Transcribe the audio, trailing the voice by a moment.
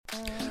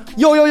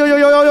Yo, yo, yo, yo,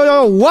 yo, yo, yo,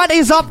 yo, what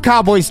is up,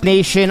 Cowboys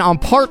Nation? On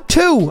part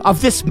 2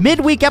 of this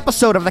midweek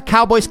episode of the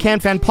Cowboys Can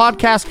Fan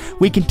podcast,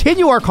 we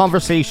continue our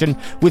conversation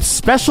with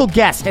special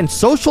guest and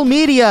social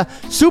media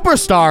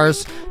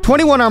superstars,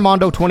 21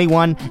 Armando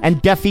 21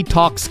 and Defi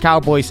Talks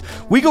Cowboys.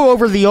 We go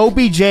over the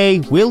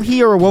OBJ, will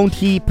he or won't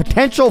he,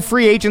 potential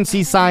free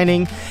agency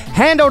signing,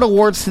 hand out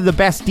awards to the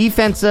best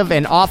defensive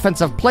and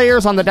offensive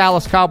players on the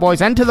Dallas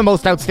Cowboys and to the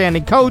most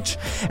outstanding coach,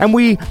 and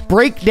we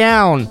break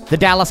down the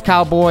Dallas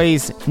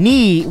Cowboys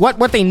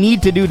what they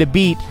need to do to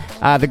beat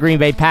the Green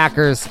Bay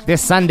Packers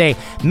this Sunday.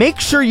 Make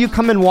sure you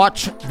come and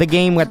watch the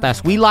game with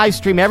us. We live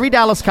stream every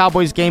Dallas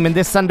Cowboys game, and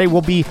this Sunday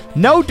will be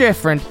no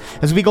different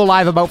as we go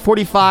live about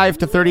 45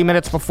 to 30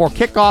 minutes before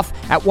kickoff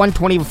at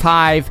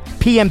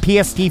 1:25 p.m.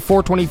 PST,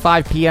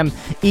 4:25 p.m.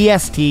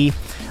 EST.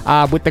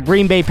 With the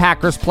Green Bay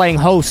Packers playing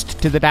host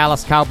to the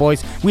Dallas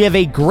Cowboys. We have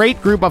a great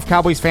group of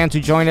Cowboys fans who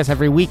join us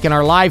every week in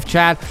our live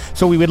chat,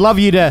 so we would love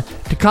you to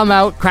come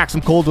out, crack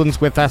some cold ones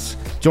with us,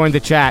 join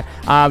the chat.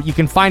 You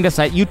can find us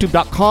at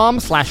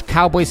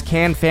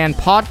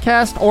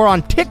youtube.com/CowboysCanFanPodcast or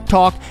on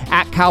TikTok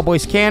at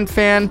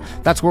CowboysCanFan.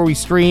 That's where we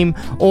stream,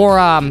 or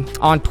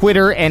on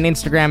Twitter and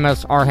Instagram,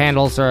 as our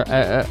handles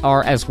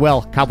are as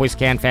well, Cowboys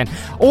Can Fan.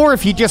 Or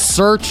if you just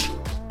search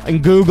in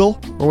Google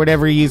or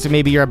whatever you use,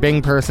 maybe you're a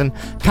Bing person,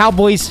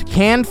 Cowboys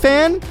Can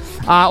Fan,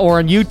 or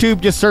on YouTube,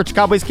 just search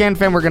Cowboys Can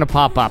Fan, we're going to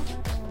pop up.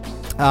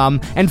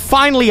 And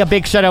finally, a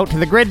big shout out to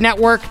the Grid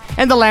Network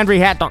and the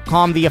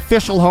LandryHat.com, the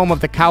official home of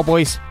the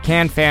Cowboys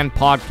Can Fan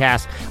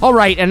podcast. All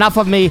right, enough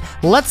of me.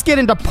 Let's get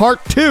into part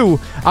 2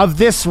 of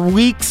this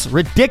week's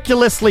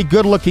ridiculously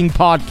good-looking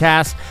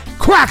podcast.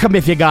 Crack 'em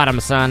if you got 'em,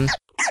 son.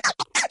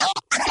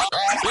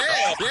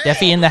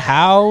 Defi in the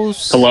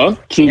house. Hello?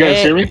 Can you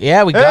guys hear me?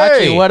 Yeah, we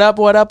got you. What up,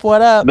 what up,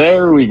 what up?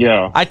 There we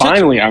go.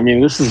 Finally, I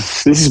mean, this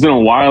has been a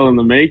while in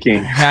the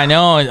making. I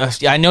know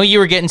you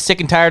were getting sick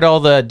and tired of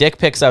all the dick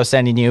pics I was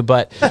sending you,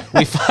 but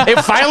it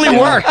finally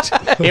worked.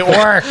 It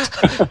worked.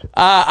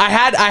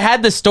 I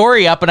had the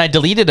story up and I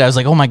deleted it. I was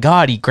like, oh my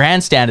God, he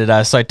grandstanded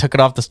us, so I took it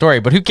off the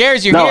story. But who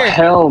cares? You're here. No,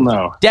 hell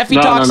no. Defi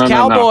Talks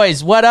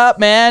Cowboys. What up,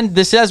 man?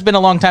 This has been a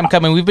long time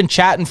coming. We've been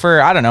chatting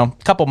for, I don't know,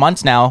 a couple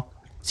months now.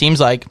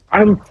 Seems like.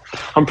 I'm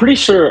pretty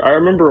sure I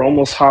remember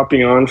almost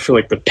hopping on for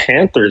like the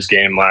Panthers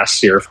game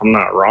last year, if I'm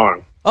not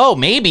wrong. Oh,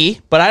 maybe,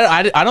 but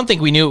I don't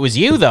think we knew it was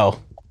you though,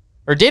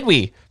 or did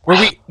we?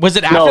 Was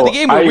it after the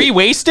game? Were we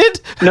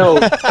wasted? No,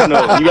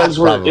 you guys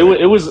were.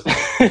 it was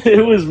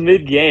it was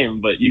mid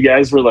game, but you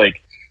guys were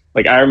like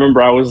I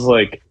remember I was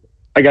like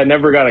I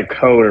never got a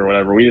code or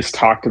whatever. We just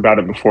talked about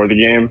it before the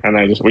game, and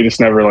we just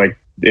never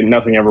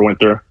nothing ever went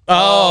through.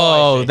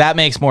 Oh, that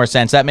makes more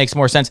sense.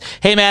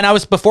 Hey, man,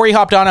 before you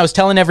hopped on, I was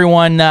telling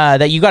everyone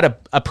that you got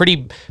a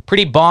pretty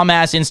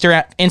bomb-ass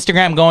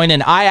Instagram going,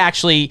 and I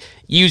actually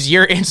use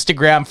your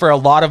Instagram for a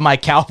lot of my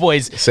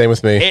Cowboys Same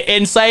with me.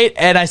 Insight,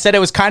 and I said it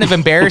was kind of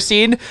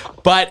embarrassing,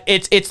 but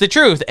it's the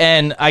truth,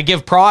 and I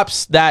give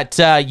props that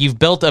you've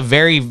built a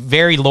very,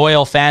 very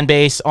loyal fan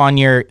base on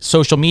your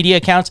social media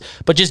accounts,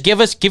 but just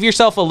give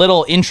yourself a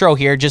little intro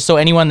here, just so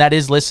anyone that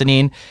is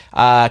listening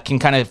can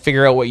kind of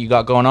figure out what you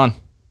got going on.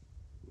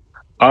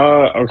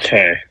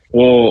 Okay.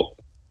 Well,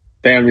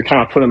 damn, you're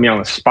kind of putting me on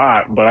the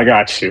spot, but I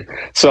got you.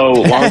 So,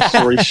 long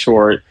story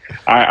short,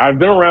 I've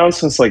been around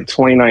since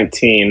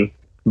 2019,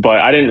 but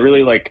I didn't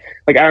really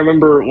I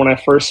remember when I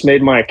first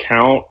made my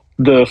account,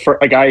 do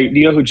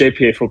you know who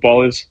JPA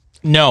Football is?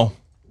 No.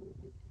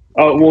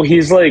 Oh, well,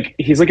 he's like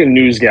a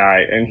news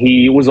guy, and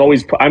he was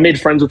always. I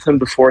made friends with him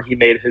before he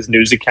made his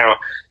news account,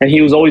 and he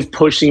was always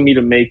pushing me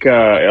to make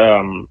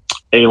a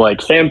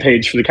fan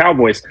page for the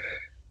Cowboys.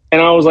 And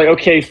I was like,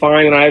 okay,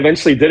 fine. And I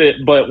eventually did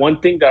it. But one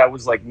thing that I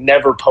was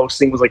never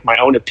posting was my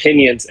own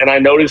opinions. And I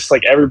noticed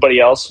everybody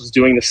else was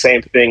doing the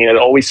same thing. And it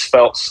always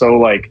felt so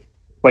like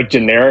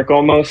generic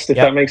almost, if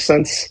that makes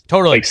sense.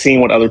 Totally.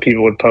 Seeing what other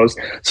people would post.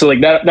 So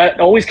that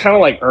always kind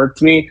of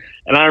irked me.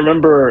 And I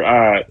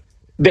remember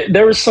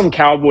there was some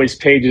Cowboys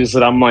pages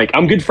that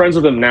I'm good friends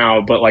with them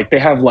now, but they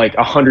have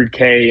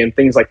 100K and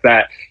things like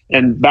that.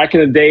 And back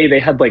in the day,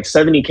 they had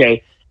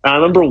 70K. And I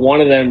remember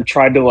one of them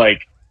tried to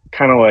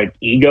kind of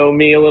ego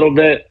me a little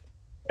bit,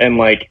 and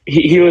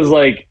he was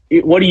like,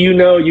 what do you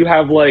know, you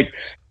have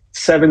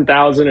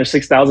 7,000 or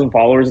 6,000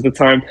 followers at the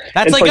time.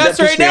 That's like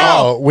us right now.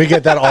 Oh, we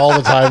get that all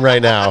the time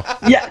right now.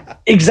 Yeah,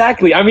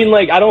 exactly. I mean,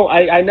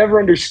 I never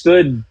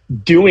understood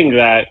doing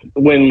that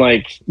when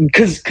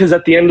because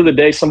at the end of the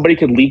day somebody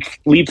could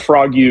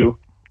leapfrog you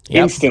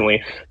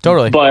instantly.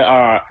 Totally.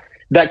 But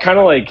that kind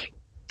of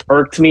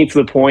irked me to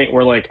the point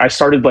where I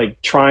started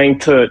trying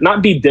to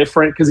not be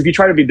different, because if you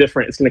try to be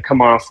different, it's going to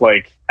come off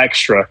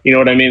extra, you know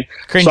what I mean?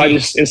 Cringy. So I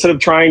just, instead of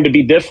trying to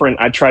be different,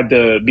 I tried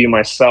to be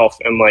myself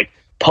and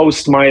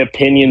post my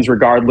opinions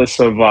regardless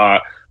of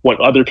what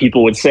other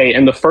people would say.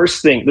 And the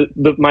first thing,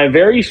 my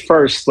very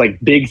first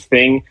big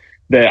thing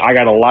that I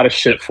got a lot of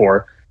shit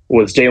for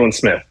was Jalen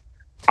Smith.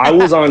 I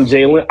was on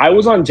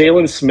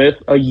Jalen Smith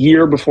a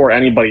year before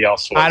anybody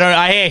else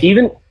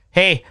was.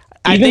 Hey,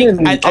 I Even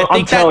think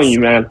I'm telling you,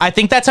 man. I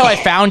think that's how I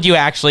found you.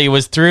 Actually,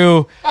 was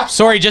through.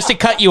 Sorry, just to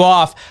cut you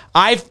off.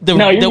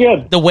 No, you're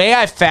good. The way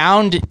I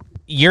found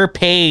your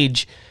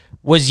page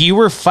was you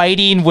were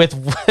fighting with.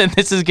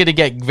 This is going to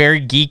get very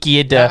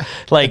geeky into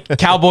like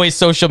Cowboys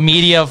social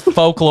media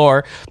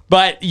folklore,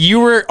 but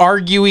you were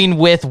arguing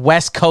with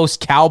West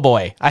Coast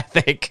Cowboy. I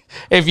think,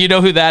 if you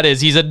know who that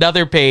is, he's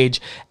another page,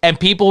 and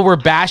people were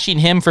bashing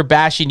him for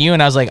bashing you,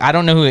 and I was like, I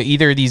don't know who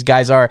either of these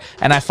guys are,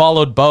 and I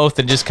followed both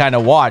and just kind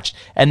of watched,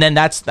 and then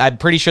I'm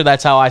pretty sure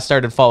that's how I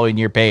started following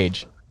your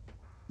page.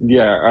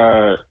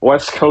 Yeah,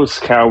 West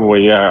Coast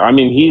Cowboy. Yeah, I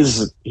mean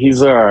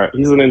he's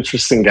an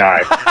interesting guy,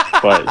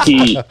 but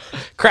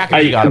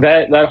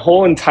that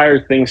whole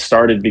entire thing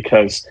started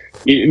because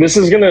this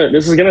is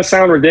gonna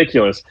sound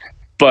ridiculous,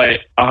 but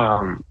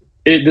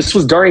this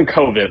was during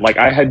COVID. Like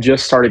I had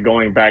just started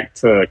going back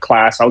to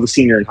class. I was a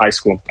senior in high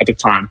school at the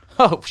time.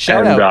 Oh,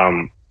 shout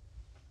out!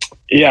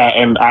 Yeah,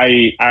 and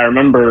I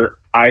remember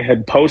I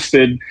had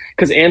posted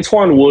because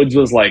Antoine Woods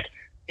was like.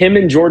 Him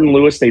and Jordan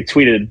Lewis, they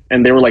tweeted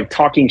and they were like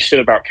talking shit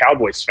about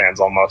Cowboys fans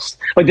almost.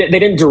 Like they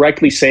didn't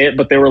directly say it,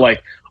 but they were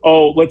like,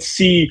 "Oh, let's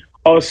see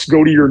us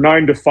go to your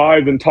 9 to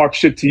 5 and talk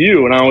shit to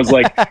you." And I was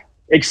like,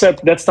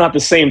 "Except that's not the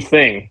same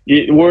thing.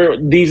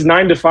 These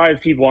 9 to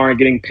 5 people aren't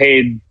getting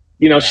paid,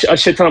 a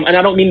shit ton." And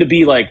I don't mean to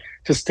be like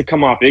just to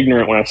come off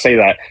ignorant when I say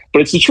that,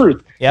 but it's the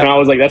truth. Yep. And I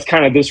was like, that's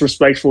kind of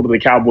disrespectful to the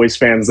Cowboys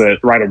fans that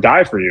ride or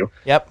die for you.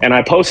 Yep. And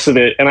I posted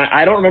it, and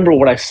I don't remember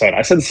what I said.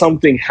 I said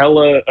something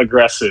hella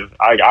aggressive.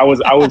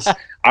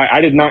 I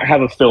did not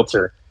have a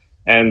filter,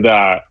 and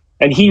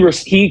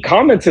he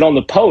commented on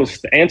the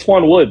post,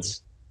 Antoine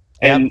Woods,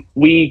 and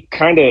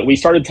Yep. we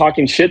started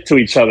talking shit to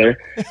each other,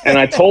 and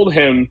I told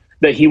him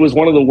that he was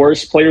one of the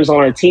worst players on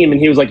our team, and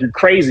he was like, "You're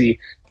crazy."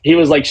 He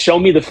was like, "Show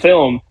me the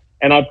film."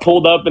 And I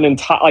pulled up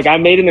I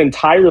made an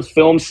entire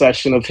film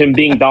session of him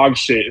being dog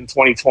shit in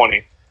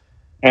 2020.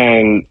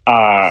 And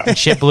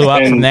shit blew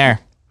up from there.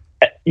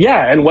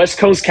 Yeah, and West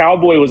Coast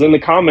Cowboy was in the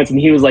comments and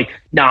he was like,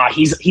 "Nah,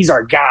 he's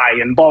our guy,"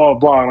 and blah blah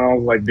blah. And I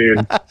was like,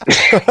 dude,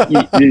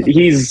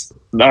 he's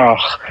the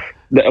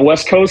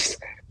West Coast.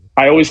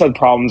 I always had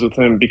problems with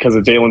him because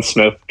of Jalen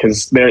Smith,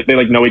 because they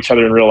like know each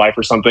other in real life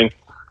or something.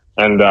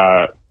 And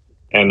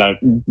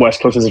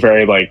West Coast is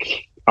very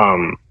like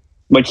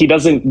he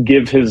doesn't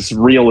give his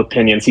real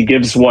opinions. He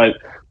gives what,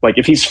 like,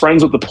 if he's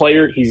friends with the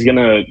player, he's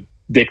gonna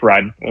dick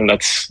ride, and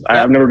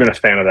I've never been a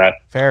fan of that.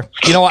 Fair.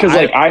 You know what?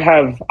 Because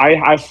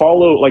I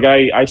follow, like,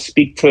 I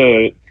speak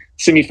to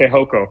Simi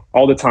Fehoko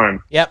all the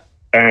time. Yep.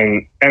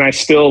 And I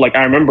still, like,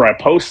 I remember I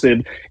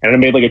posted and I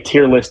made like a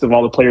tier list of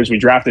all the players we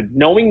drafted,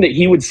 knowing that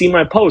he would see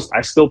my post.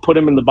 I still put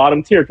him in the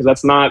bottom tier because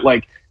that's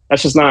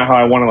just not how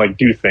I want to like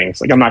do things.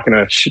 Like, I'm not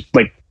gonna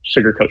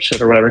sugarcoat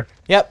shit or whatever.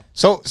 Yep.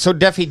 So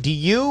Deffy,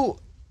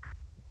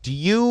 do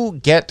you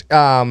get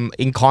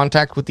in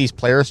contact with these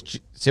players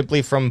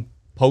simply from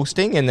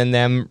posting and then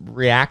them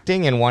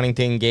reacting and wanting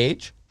to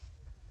engage?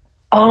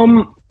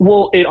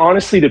 Well, it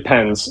honestly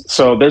depends.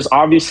 So there's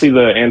obviously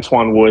the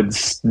Antoine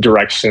Woods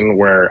direction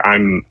where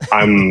I'm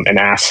an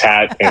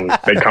asshat and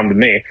they come to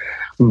me.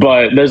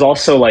 But there's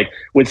also, like,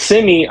 with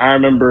Simi, I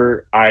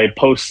remember I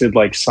posted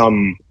like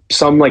some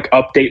like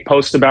update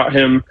post about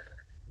him.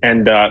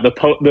 And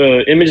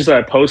the images that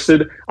I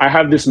posted, I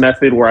have this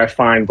method where I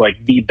find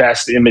like the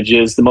best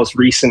images, the most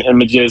recent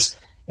images,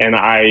 and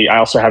I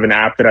also have an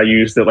app that I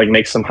use that like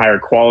makes them higher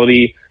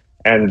quality.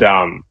 And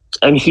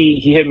he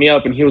hit me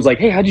up and he was like,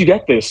 "Hey, how'd you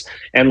get this?"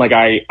 And like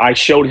I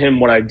showed him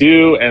what I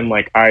do, and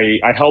like I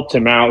helped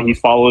him out. He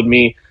followed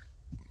me.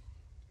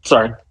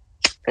 Sorry.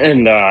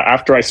 And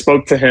after I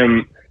spoke to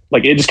him,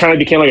 like it just kind of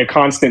became like a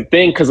constant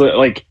thing, because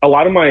like a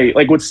lot of my,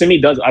 like what Simi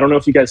does, I don't know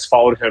if you guys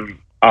followed him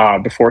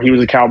before he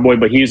was a Cowboy,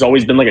 but he's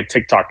always been like a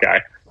TikTok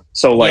guy.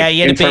 So like,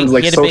 he had a big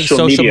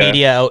social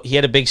media. He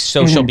had a big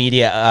social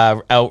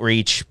media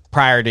outreach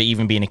prior to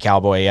even being a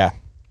Cowboy. Yeah.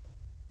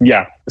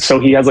 Yeah. So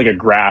he has like a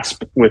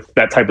grasp with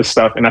that type of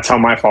stuff, and that's how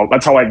my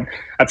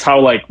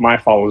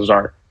followers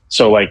are.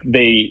 So like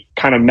they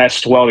kind of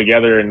meshed well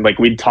together, and like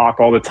we'd talk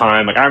all the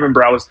time. Like I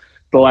remember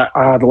the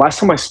last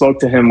time I spoke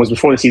to him was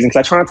before the season,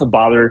 because I try not to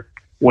bother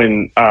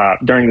when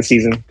during the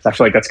season, because I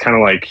feel like that's kind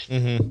of like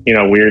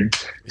weird.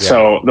 Yeah.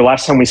 So the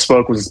last time we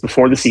spoke was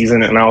before the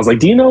season, and I was like,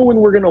 "Do you know when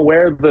we're gonna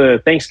wear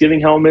the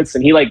Thanksgiving helmets?"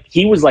 And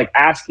he was like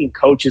asking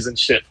coaches and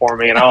shit for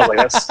me, and I was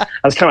like,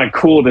 that's kind of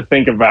cool to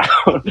think about.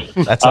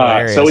 That's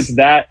hilarious. So it's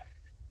that.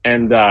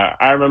 And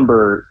I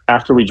remember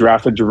after we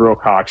drafted Jabril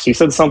Cox, he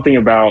said something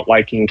about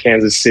liking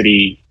Kansas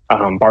City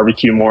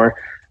barbecue more.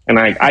 And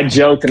I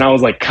joked and I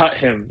was like, "Cut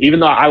him," even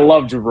though I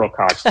love Jabril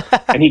Cox.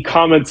 And he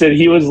commented,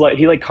 he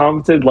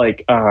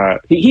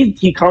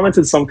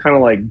commented some kind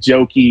of like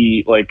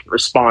jokey like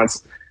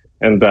response.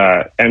 And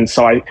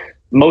so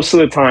most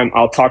of the time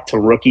I'll talk to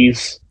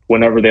rookies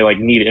whenever they like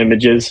need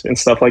images and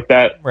stuff like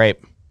that. Right.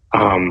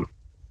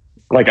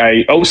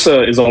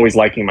 Osa is always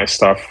liking my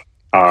stuff.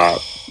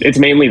 It's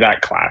mainly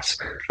that class.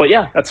 But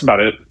yeah, that's about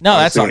it. No,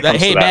 that's honestly, all. when it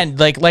comes Hey, to that.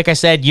 man, like I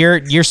said,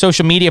 your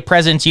social media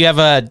presence, you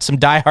have some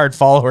diehard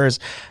followers.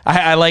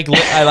 I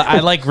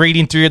like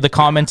reading through the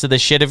comments of the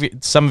shit of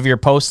some of your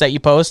posts that you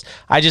post.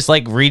 I just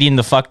like reading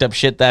the fucked up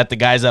shit that the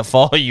guys that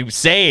follow you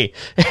say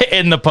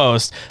in the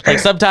post. Like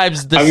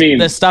sometimes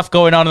the stuff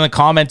going on in the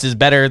comments is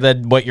better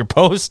than what you're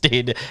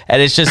posting,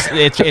 and it's just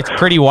it's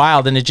pretty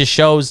wild, and it just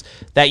shows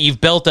that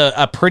you've built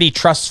a pretty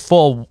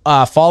trustful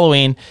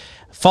following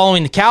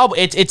the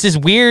Cowboys. It's this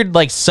weird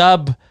like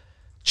sub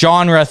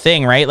genre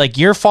thing, right? Like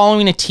you're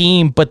following a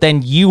team, but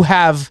then you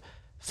have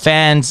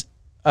fans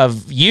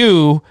of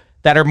you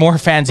that are more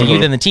fans of you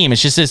than the team.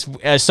 It's just this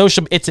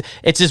social. It's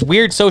this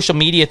weird social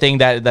media thing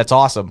that's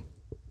awesome.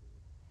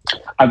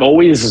 I've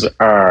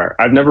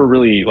never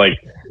really like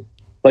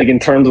in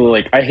terms of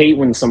like, I hate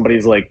when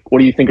somebody's like, what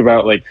do you think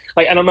about like,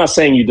 and I'm not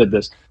saying you did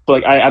this, but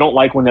like, I don't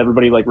like when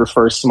everybody like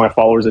refers to my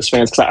followers as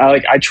fans. Cause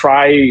I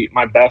try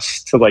my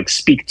best to like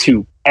speak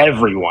to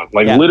everyone,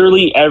 like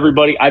literally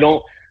everybody. I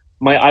don't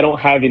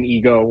have an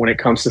ego when it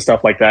comes to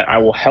stuff like that. I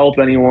will help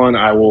anyone.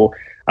 I will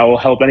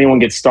help anyone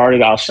get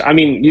started. I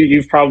mean,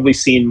 you've probably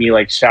seen me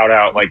like shout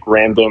out like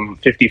random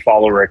 50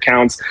 follower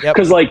accounts.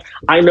 Cause like,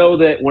 I know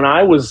that when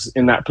I was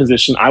in that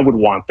position, I would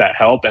want that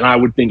help. And I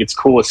would think it's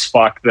cool as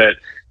fuck that,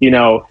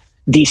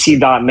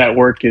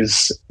 DC.network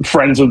is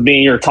friends with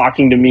me or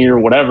talking to me or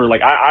whatever.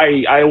 Like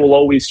I will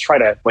always try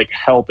to like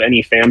help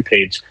any fan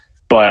page,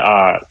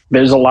 but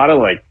there's a lot of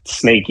like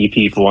snaky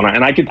people,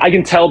 and I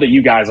can tell that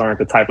you guys aren't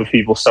the type of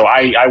people. So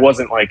I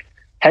wasn't like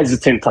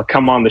hesitant to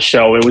come on the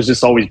show. It was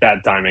just always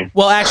bad timing.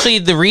 Well, actually,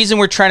 the reason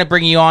we're trying to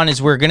bring you on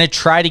is we're going to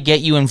try to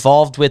get you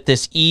involved with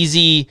this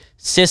easy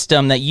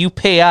system that you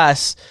pay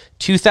us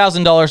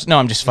 $2,000. No,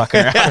 I'm just fucking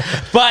around.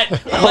 But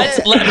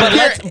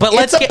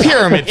let's get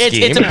pyramid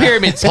scheme. It's a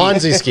pyramid scheme.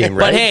 Ponzi scheme,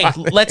 right? But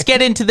hey, let's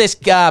get into this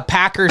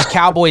Packers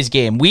Cowboys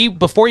game.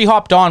 Before you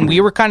hopped on,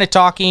 we were kind of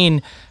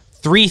talking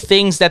 3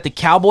 things that the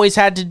Cowboys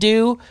had to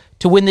do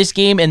to win this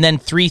game, and then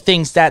 3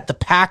 things that the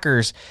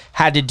Packers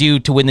had to do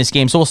to win this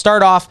game. So we'll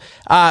start off.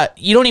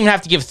 You don't even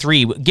have to give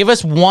 3. Give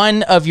us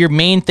one of your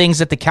main things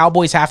that the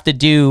Cowboys have to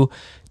do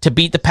to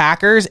beat the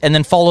Packers, and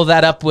then follow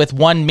that up with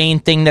one main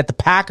thing that the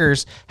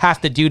Packers have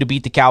to do to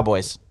beat the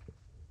Cowboys.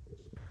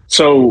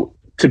 So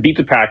to beat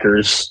the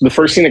Packers, the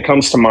first thing that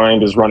comes to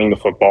mind is running the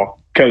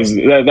football, because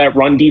that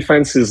run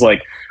defense is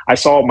like, I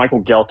saw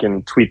Michael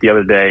Gelkin tweet the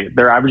other day.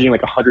 They're averaging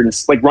like 100,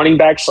 like running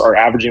backs are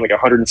averaging like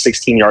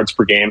 116 yards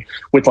per game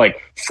with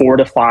like 4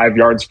 to 5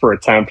 yards per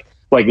attempt.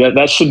 Like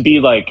that should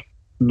be like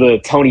the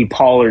Tony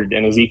Pollard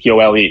and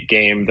Ezekiel Elliott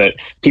game that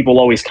people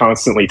always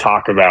constantly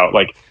talk about.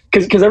 Like,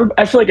 because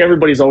I feel like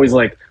everybody's always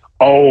like,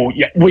 oh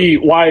yeah,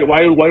 why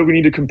do we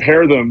need to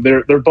compare them?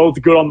 They're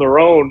both good on their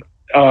own,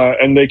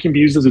 and they can be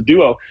used as a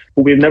duo.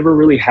 But we've never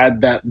really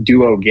had that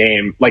duo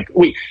game. Like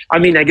I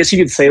guess you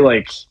could say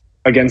like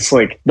against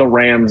like the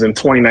Rams in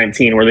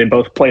 2019 where they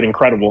both played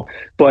incredible,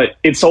 but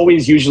it's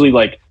always usually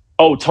like,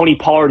 oh, Tony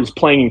Pollard is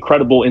playing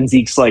incredible and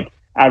Zeke's like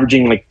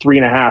averaging like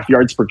 3.5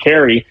 yards per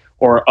carry,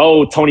 or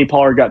oh, Tony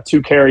Pollard got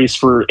 2 carries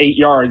for 8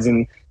 yards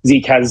and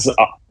Zeke has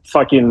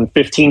fucking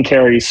 15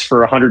 carries for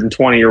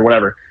 120 or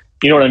whatever.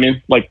 You know what I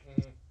mean? Like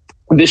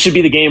this should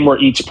be the game where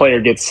each player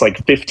gets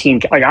like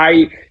 15.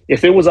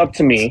 If it was up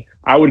to me,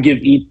 I would give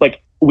each,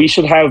 like, we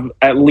should have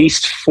at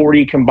least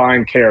 40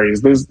 combined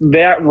carries.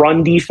 That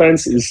run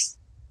defense is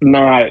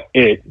not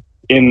it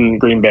in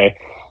Green Bay.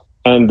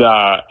 And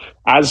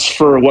as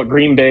for what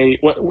Green Bay,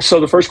 so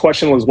the first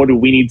question was, what do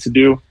we need to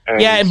do?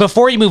 And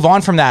before you move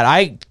on from that,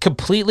 I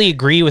completely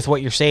agree with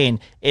what you're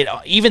saying. It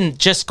even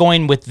just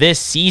going with this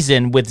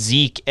season with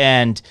Zeke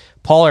and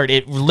Pollard,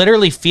 it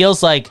literally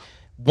feels like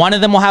one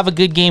of them will have a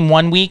good game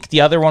one week,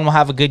 the other one will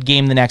have a good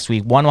game the next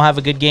week. One will have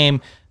a good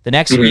game the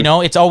next week.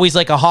 It's always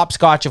like a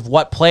hopscotch of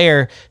what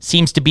player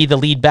seems to be the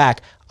lead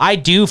back. I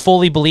do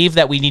fully believe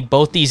that we need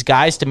both these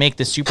guys to make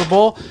the Super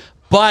Bowl.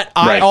 But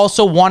I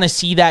also want to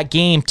see that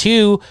game,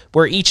 too,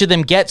 where each of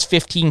them gets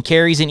 15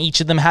 carries and each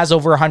of them has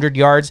over 100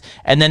 yards,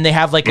 and then they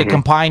have like a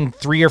combined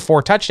 3 or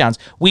 4 touchdowns.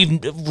 We've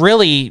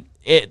really,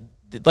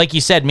 like you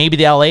said, maybe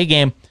the LA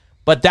game,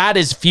 but that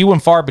is few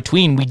and far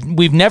between.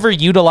 We've never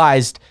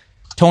utilized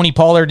Tony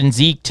Pollard and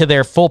Zeke to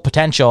their full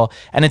potential,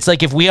 and it's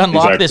like if we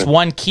unlock this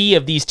one key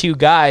of these 2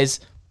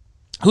 guys,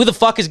 who the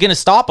fuck is going to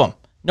stop them?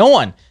 No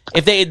one.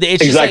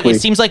 It's just like,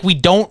 it seems like we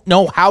don't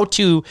know how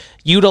to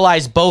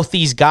utilize both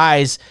these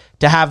guys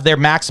to have their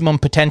maximum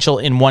potential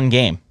in one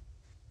game.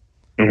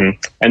 And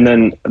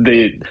then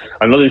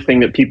another thing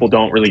that people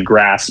don't really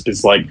grasp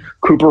is like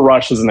Cooper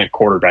Rush isn't at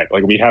quarterback.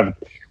 Like we have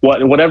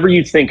whatever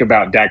you think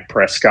about Dak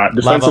Prescott,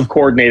 defensive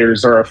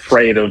coordinators are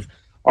afraid of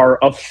are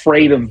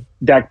afraid of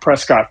Dak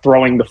Prescott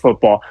throwing the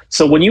football.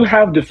 So when you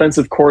have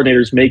defensive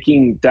coordinators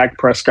making Dak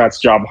Prescott's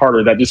job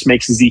harder, that just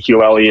makes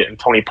Ezekiel Elliott and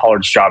Tony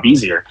Pollard's job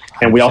easier.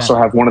 And we also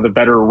have one of the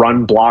better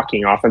run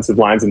blocking offensive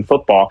lines in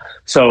football.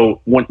 So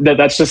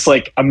that's just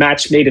like a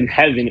match made in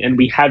heaven, and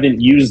we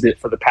haven't used it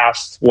for the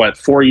past,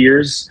 4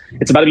 years?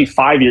 It's about to be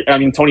 5 years. I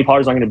mean, Tony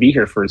Pollard's not going to be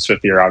here for his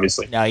 5th year,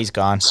 obviously. No, he's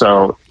gone.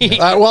 So, we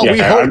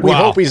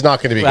hope he's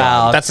not going to be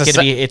gone.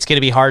 It's going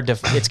to be hard.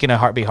 It's going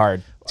to be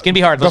hard. It's going to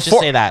be hard. Let's just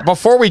say that.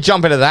 Before we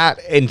jump into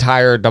that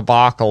entire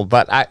debacle,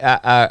 but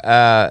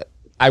I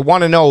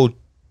want to know,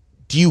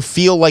 do you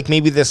feel like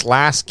maybe this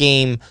last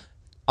game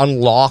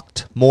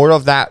unlocked more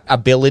of that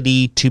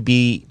ability to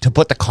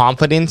put the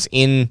confidence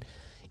in,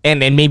 and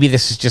maybe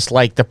this is just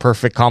like the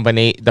perfect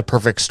the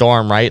perfect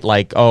storm, right?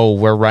 Like, oh,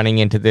 we're running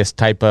into this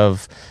type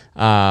of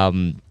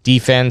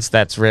defense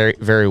that's very,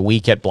 very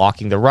weak at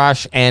blocking the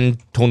rush, and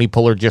Tony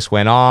Pollard just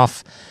went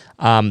off.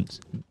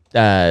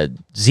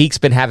 Zeke's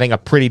been having a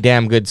pretty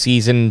damn good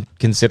season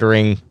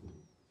considering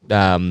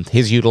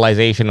his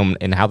utilization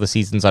and how the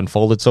season's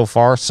unfolded so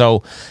far.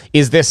 So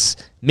is this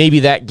maybe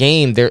that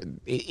game there?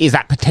 Is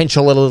that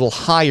potential a little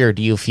higher,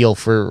 do you feel,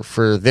 for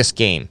this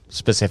game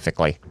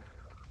specifically?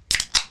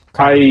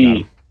 I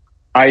mean,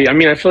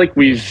 I feel like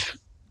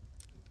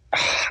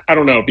I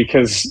don't know,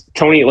 because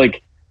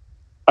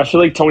I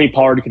feel like Tony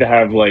Pollard could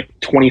have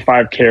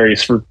 25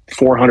 carries for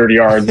 400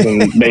 yards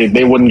and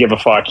they wouldn't give a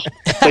fuck.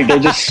 Like they're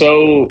just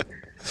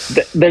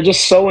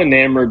so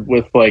enamored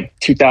with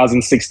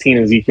 2016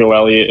 Ezekiel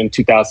Elliott and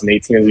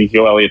 2018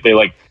 Ezekiel Elliott.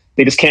 They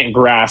just can't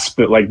grasp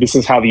that this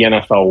is how the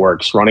NFL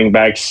works. Running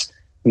backs'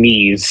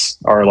 knees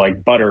are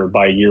like butter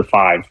by year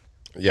 5.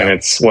 Yeah. And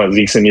it's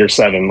Zeke's in year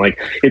 7.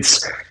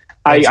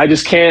 I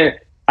just can't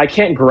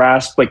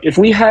grasp if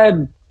we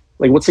had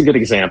what's a good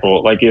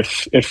example?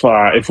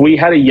 If we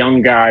had a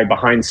young guy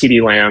behind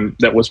CeeDee Lamb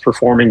that was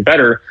performing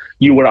better,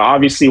 you would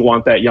obviously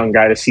want that young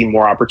guy to see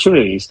more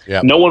opportunities.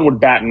 Yep. No one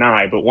would bat an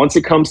eye. But once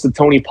it comes to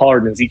Tony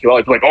Pollard and Ezekiel,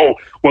 it's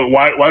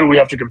why do we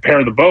have to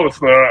compare the both?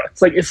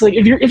 It's like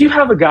if you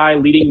have a guy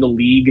leading the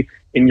league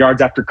in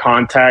yards after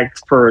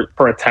contact per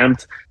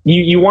attempt,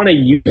 you want to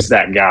use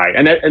that guy.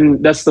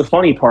 And that's the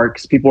funny part,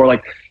 because people are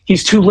like,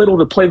 he's too little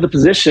to play the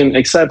position,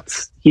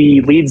 except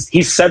he's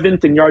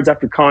 7th in yards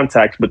after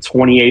contact, but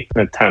 28th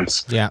in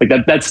attempts. Yeah.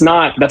 That's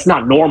not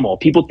normal.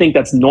 People think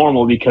that's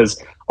normal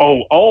because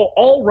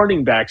all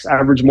running backs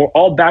average more,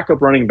 all backup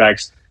running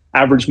backs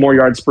average more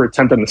yards per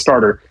attempt than the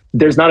starter.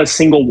 There's not a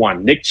single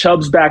one. Nick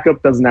Chubb's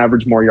backup doesn't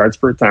average more yards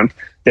per attempt.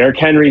 Derrick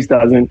Henry's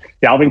doesn't.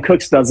 Dalvin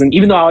Cook's doesn't.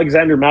 Even though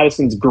Alexander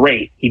Madison's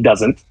great, he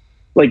doesn't.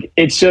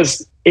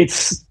 It's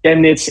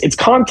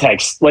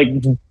context.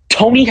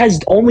 Tony has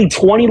only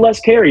 20 less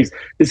carries.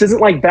 This isn't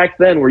like back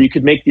then where you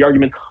could make the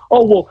argument,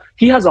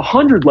 he has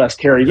 100 less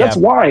carries. That's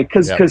why,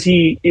 because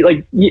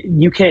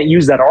you can't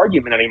use that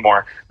argument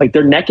anymore.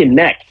 They're neck and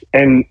neck.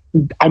 And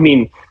I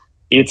mean,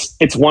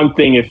 it's one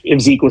thing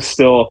if Zeke was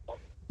still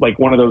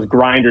one of those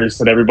grinders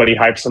that everybody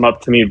hypes him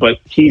up to me, but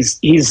he's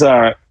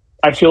I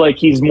feel like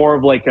he's more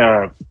of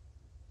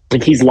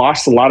he's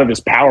lost a lot of his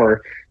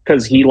power,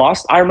 because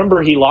I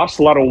remember he lost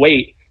a lot of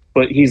weight,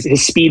 but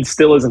his speed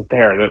still isn't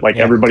there that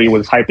everybody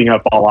was hyping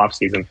up all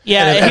offseason.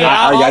 Yeah,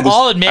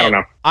 I'll admit, I don't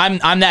know.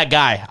 I'm that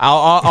guy.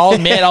 I'll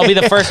admit, I'll be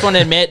the first one to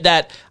admit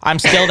that I'm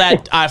still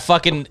that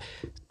fucking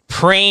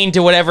praying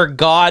to whatever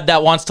God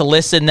that wants to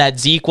listen that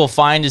Zeke will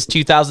find his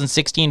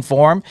 2016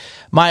 form.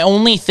 My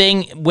only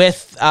thing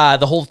with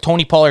the whole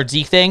Tony Pollard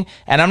Zeke thing,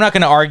 and I'm not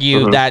going to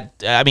argue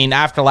that, I mean,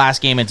 after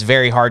last game, it's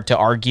very hard to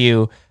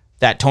argue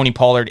that Tony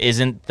Pollard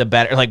isn't the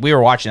better. We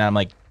were watching that, I'm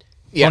like,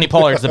 Tony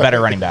Pollard's the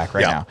better running back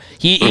right now.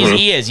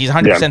 He is. He's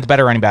 100% the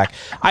better running back.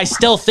 I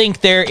still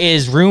think there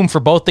is room for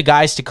both the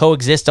guys to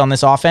coexist on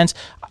this offense.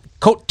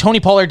 Tony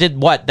Pollard did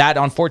that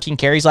on 14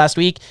 carries last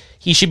week.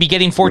 He should be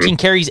getting 14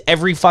 carries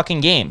every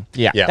fucking game.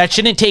 Yeah. That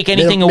shouldn't take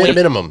anything away.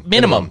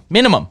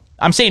 Minimum.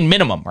 I'm saying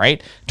minimum,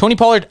 right? Tony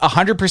Pollard,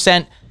 100%.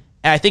 And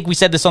I think we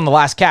said this on the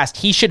last cast.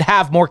 He should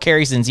have more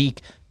carries than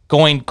Zeke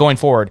going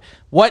forward.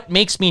 What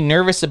makes me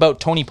nervous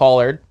about Tony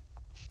Pollard,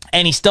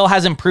 and he still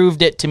hasn't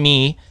proved it to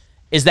me,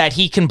 is that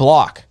he can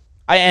block.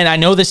 And I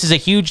know this is a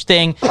huge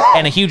thing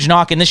and a huge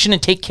knock, and this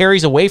shouldn't take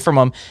carries away from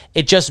him.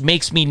 It just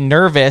makes me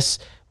nervous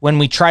when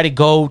we try to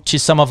go to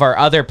some of our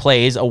other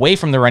plays away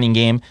from the running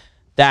game,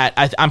 that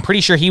I'm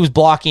pretty sure he was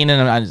blocking,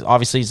 and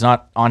obviously it's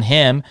not on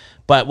him,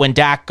 but when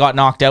Dak got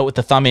knocked out with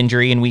the thumb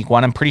injury in week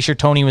 1, I'm pretty sure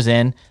Tony was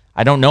in.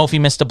 I don't know if he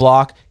missed a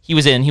block. He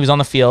was in. He was on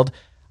the field.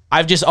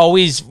 I've just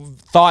always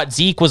thought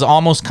Zeke was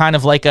almost kind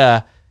of like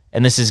and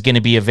this is going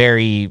to be a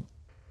very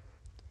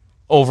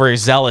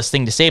overzealous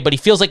thing to say, but he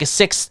feels like a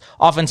 6th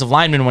offensive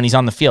lineman when he's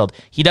on the field.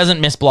 He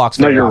doesn't miss blocks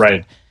very often.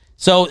 Right.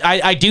 So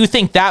I do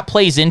think that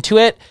plays into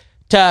it.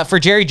 For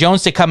Jerry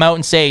Jones to come out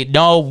and say,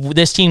 no,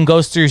 this team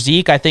goes through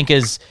Zeke, I think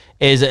is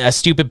a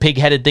stupid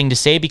pig-headed thing to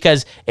say,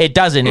 because it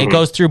doesn't. It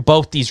goes through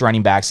both these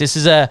running backs. This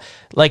is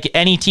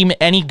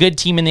any good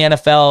team in the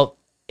NFL,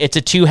 it's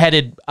a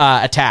two-headed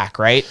attack,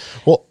 right?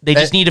 Well, they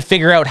just need to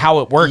figure out how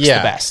it works the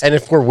best. And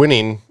if we're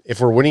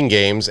winning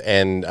games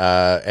and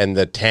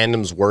the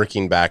tandem's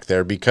working back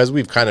there, because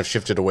we've kind of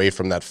shifted away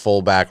from that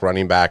fullback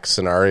running back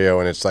scenario,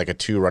 and it's like a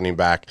 2 running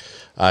back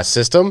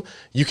system,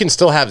 you can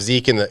still have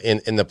Zeke in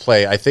the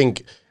play. I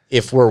think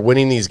if we're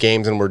winning these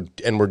games and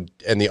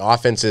the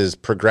offense is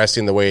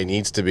progressing the way it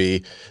needs to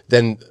be,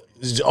 then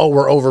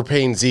we're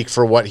overpaying Zeke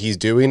for what he's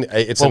doing.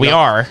 We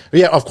are.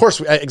 Yeah, of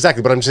course,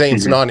 exactly. But I'm saying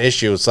it's a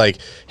non-issue. It's like,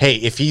 hey,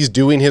 if he's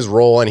doing his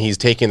role and he's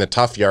taking the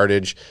tough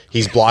yardage,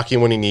 he's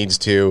blocking when he needs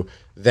to,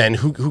 then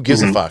who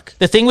gives a fuck?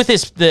 The thing with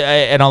this,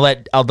 and I'll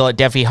let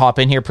Defi hop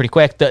in here pretty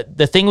quick.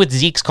 The thing with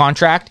Zeke's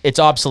contract, it's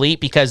obsolete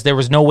because there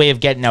was no way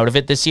of getting out of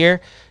it this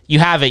year. You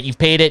have it. You've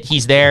paid it.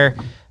 He's there.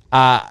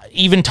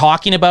 Even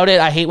talking about it,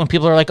 I hate when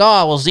people are like,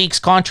 oh, well, Zeke's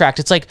contract.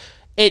 It's like,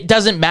 it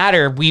doesn't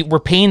matter. We're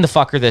paying the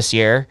fucker this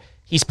year.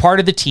 He's part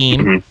of the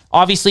team.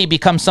 Obviously, it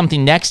becomes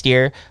something next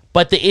year.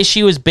 But the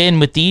issue has been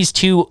with these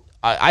two,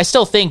 I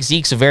still think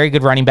Zeke's a very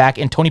good running back,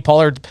 and Tony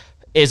Pollard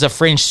is a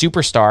fringe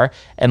superstar.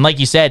 And like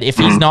you said, if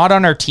he's not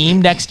on our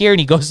team next year and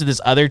he goes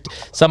to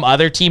some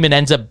other team and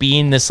ends up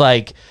being this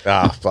like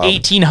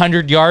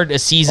 1,800 yard a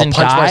season I'll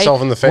punch guy,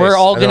 myself in the face. we're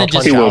all gonna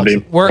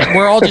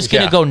we're all just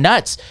gonna Yeah. go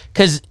nuts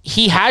because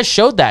he has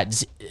showed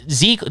that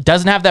Zeke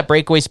doesn't have that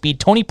breakaway speed.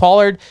 Tony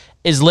Pollard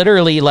is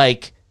literally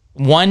like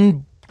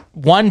one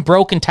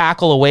broken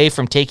tackle away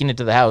from taking it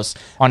to the house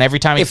on every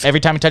time he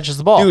touches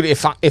the ball. Dude,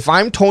 if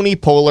I'm Tony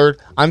Pollard,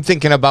 I'm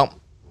thinking about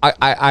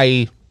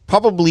I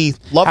probably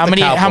love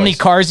how many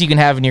cars you can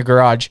have in your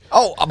garage.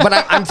 Oh, but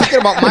I'm thinking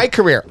about my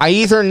career. I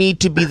either need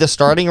to be the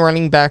starting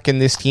running back in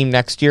this team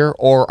next year,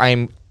 or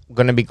I'm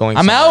going to be going.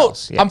 I'm out.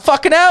 Else. Yeah. I'm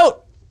fucking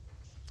out.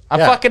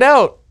 Fucking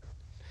out.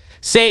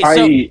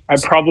 I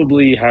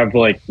probably have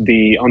like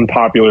the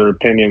unpopular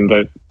opinion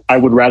that I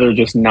would rather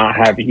just not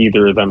have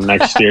either of them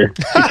next year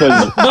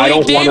because I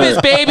don't Davis,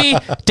 baby,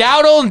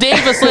 Dowdle and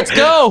Davis, let's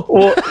go.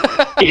 Well,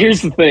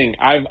 here's the thing: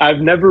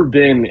 I've never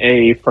been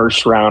a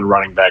first round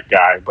running back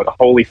guy, but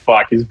holy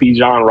fuck, is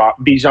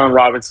Bijan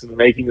Robinson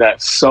making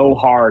that so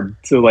hard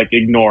to like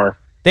ignore?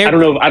 I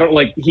don't know. I don't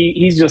like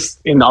he's just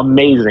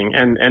amazing,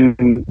 and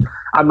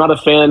I'm not a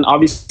fan.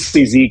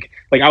 Obviously, Zeke.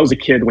 Like I was a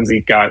kid when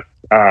Zeke got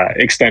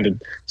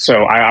extended,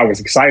 so I was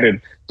excited.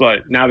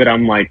 But now that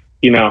I'm like,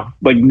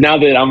 like now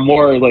that I'm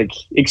more like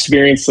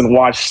experienced and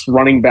watched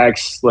running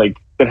backs like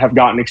that have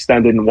gotten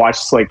extended and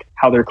watched like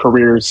how their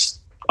careers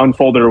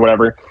unfolded or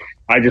whatever,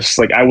 I just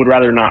like I would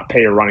rather not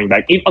pay a running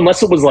back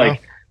unless it was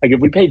like if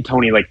we paid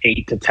Tony like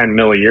 $8 to $10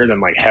 mil a year, then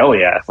like hell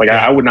yeah, like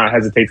I would not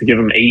hesitate to give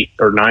him $8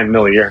 or $9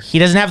 mil a year. He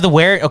doesn't have the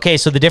wear. Okay,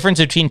 so the difference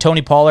between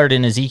Tony Pollard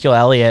and Ezekiel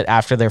Elliott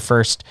after their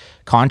first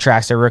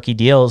contracts, their rookie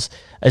deals,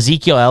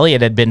 Ezekiel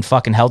Elliott had been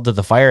fucking held to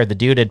the fire. The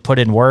dude had put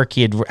in work.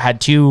 He had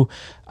 2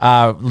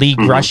 league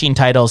rushing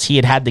titles. He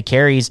had the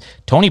carries.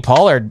 Tony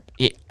Pollard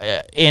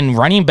in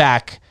running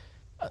back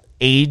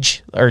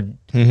age or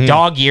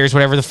dog years,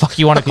 whatever the fuck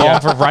you want to call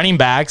it for running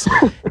backs,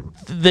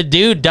 the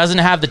dude doesn't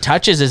have the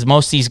touches as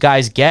most of these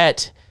guys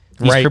get,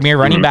 these premier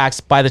running backs,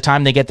 by the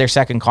time they get their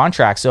second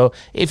contract. So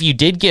if you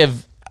did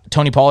give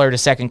Tony Pollard a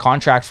second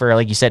contract for,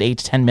 like you said, $8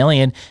 to $10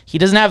 million, he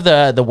doesn't have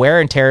the wear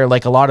and tear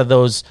like a lot of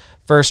those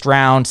first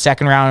round,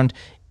 second round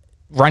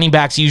running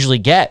backs usually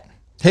get.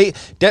 Hey,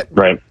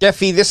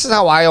 Defi, this is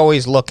how I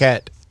always look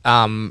at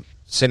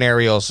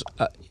scenarios.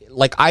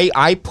 Like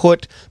I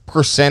put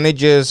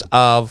percentages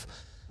of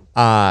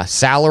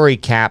salary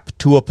cap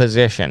to a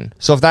position.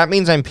 So if that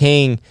means I'm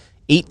paying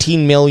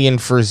 $18 million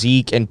for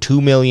Zeke and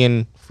 $2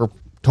 million for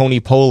Tony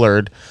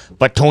Pollard,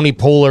 but Tony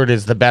Pollard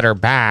is the better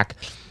back,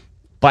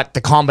 but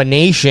the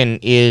combination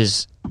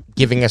is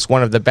giving us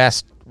one of the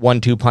best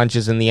 1-2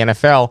 punches in the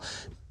NFL,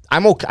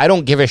 I'm okay. I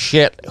don't give a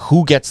shit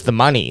who gets the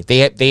money. They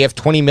have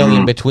 $20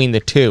 million between the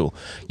two,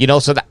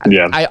 so that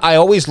I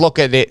always look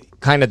at it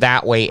kind of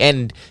that way,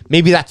 and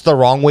maybe that's the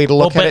wrong way to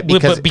look at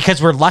it because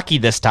we're lucky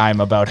this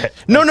time about it.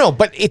 No,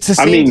 but it's the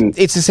same.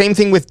 It's the same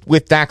thing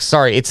with Dax.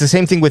 Sorry, it's the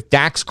same thing with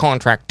Dak's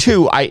contract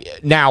too.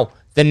 Now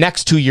the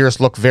next 2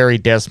 years look very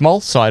dismal,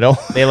 so I don't.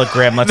 They look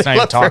grim. Let's not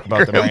even talk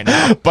about them right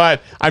now.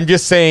 But I'm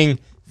just saying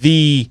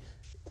the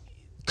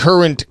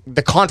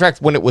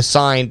contract when it was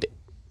signed,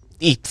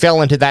 it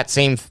fell into that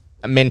same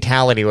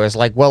mentality where it's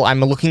like, well,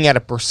 I'm looking at a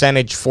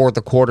percentage for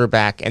the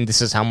quarterback, and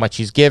this is how much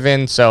he's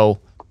given. So,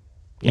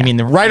 you mean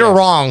the right or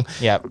wrong?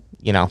 Yeah,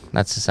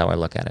 that's just how I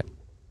look at it.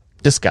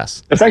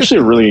 Discuss. It's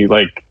actually really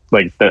like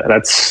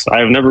that's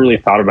I've never really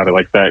thought about it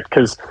like that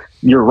because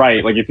you're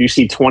right. Like if you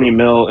see 20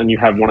 mil and you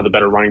have one of the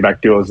better running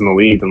back duos in the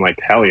league, then like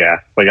hell yeah.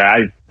 Like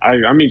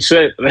I mean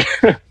shit.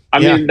 I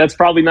mean that's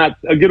probably not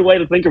a good way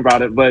to think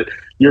about it, but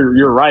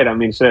you're right. I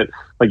mean shit,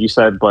 like you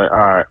said,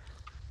 but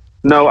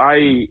no,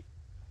 I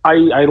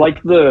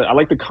like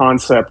the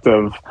concept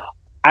of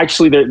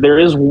actually there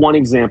is one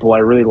example I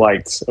really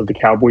liked of the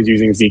Cowboys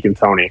using Zeke and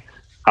Tony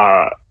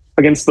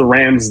against the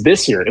Rams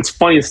this year. It's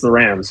funny it's the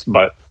Rams,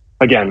 but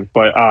against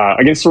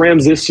the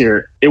Rams this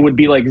year, it would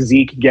be like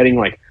Zeke getting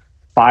like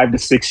 5 to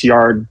 6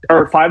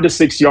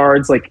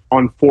 yards like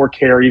on 4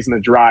 carries in the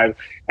drive.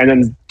 And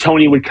then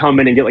Tony would come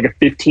in and get like a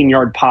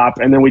 15-yard pop,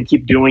 and then we'd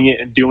keep doing it.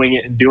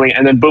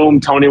 And then boom,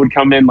 Tony would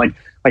come in like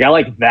I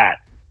like that.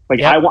 Like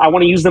I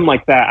want to use them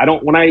like that. I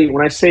don't when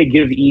I say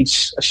give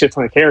each a shit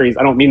ton of carries,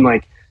 I don't mean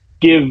like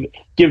give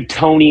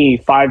Tony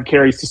 5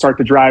 carries to start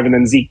the drive and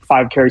then Zeke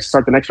 5 carries to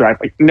start the next drive.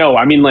 Like no,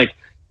 I mean like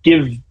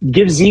give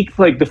Zeke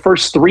like the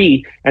first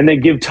 3 and then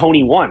give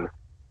Tony 1.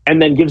 And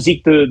then give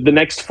Zeke the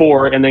next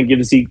 4, and then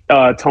give Zeke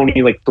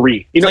Tony like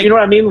 3. You know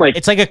what I mean? Like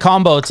it's like a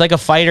combo. It's like a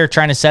fighter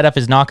trying to set up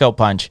his knockout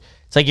punch.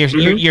 It's like you're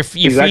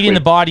Exactly. feeding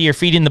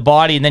the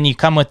body, and then you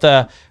come with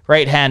the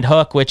right hand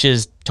hook, which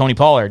is Tony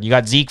Pollard. You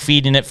got Zeke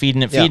feeding it.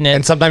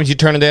 And sometimes you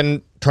turn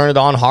it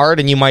on hard,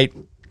 and you might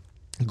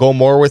go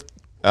more with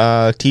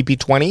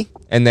TP20,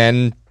 and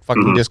then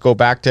fucking just go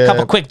back to a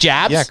couple quick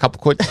jabs. Yeah, a couple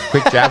quick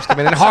jabs come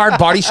in, and hard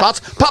body shots.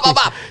 Pop, pop,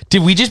 pop.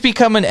 Did we just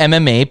become an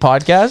MMA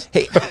podcast?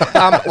 Hey,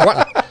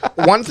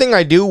 one thing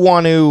I do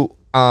want to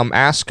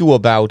ask you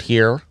about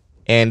here,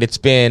 and it's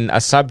been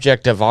a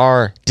subject of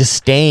our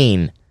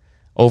disdain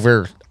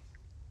over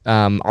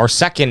our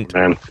second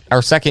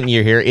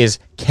year here, is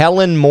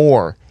Kellen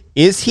Moore.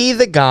 Is he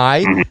the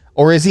guy,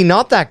 or is he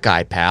not that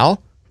guy,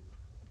 pal?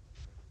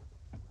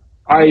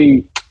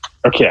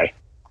 Okay.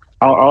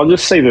 I'll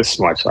just say this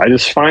much. I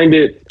find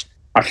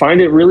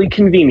it really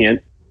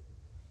convenient.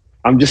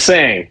 I'm just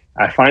saying,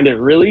 I find it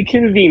really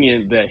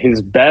convenient that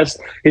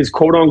his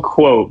quote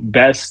unquote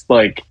best,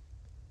 like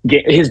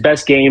his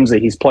best games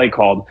that he's play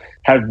called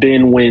have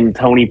been when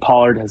Tony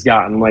Pollard has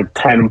gotten like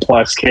 10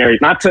 plus carries.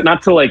 Not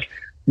to like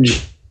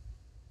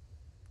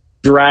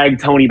drag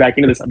Tony back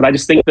into this, but I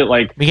just think that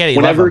like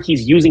whenever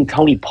he's using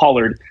Tony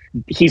Pollard,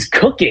 he's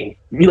cooking.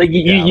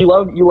 You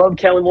love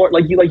Kellen Moore,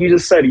 like you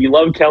just said, you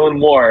love Kellen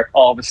Moore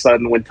all of a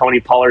sudden when Tony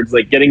Pollard's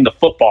like getting the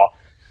football.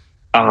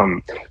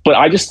 But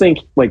I just think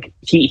like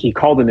he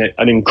called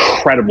an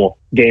incredible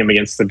game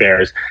against the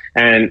Bears,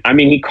 and I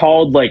mean he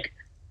called like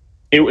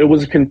it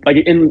was like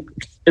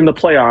in the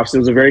playoffs, it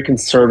was a very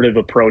conservative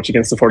approach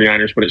against the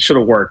 49ers, but it should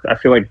have worked. I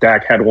feel like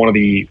Dak had one of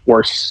the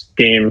worst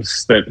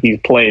games that he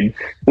played,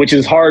 which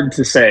is hard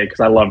to say because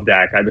I love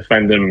Dak. I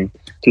defend him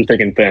through thick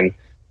and thin.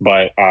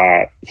 But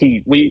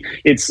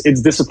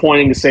it's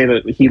disappointing to say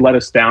that he let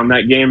us down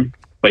that game,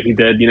 but he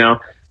did,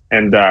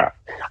 And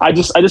I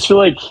just feel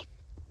like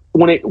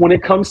when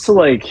it comes to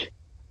like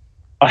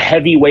a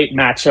heavyweight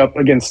matchup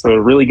against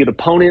a really good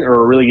opponent or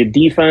a really good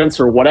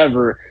defense or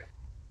whatever,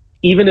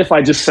 even if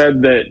I just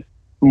said that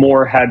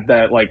Moore had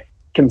that like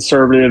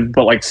conservative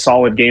but like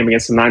solid game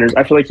against the Niners,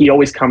 I feel like he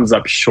always comes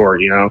up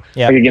short.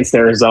 Like against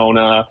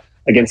Arizona,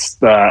 against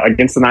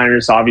the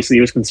Niners, obviously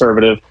he was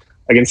conservative.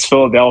 Against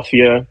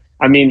Philadelphia,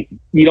 I mean,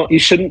 you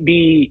shouldn't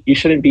be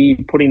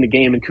putting the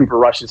game in Cooper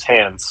Rush's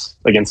hands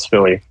against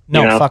Philly.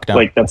 No, fuck no.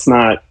 Like that's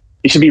not.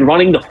 You should be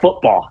running the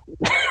football.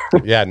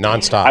 Yeah,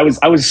 nonstop.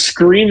 I was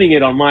screaming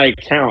it on my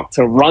account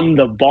to run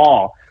the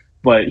ball,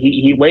 but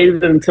he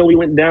waited until we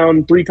went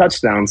down 3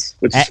 touchdowns,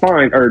 which is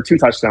fine, or 2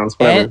 touchdowns,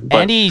 whatever.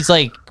 And he's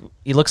like,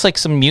 he looks like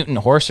some mutant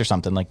horse or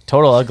something, like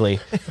total ugly.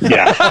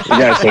 Yeah,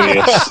 that's what he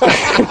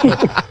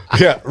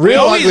is. Yeah,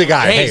 real ugly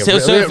guy. Hey,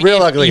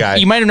 real ugly guy.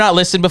 You might have not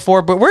listened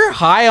before, but we're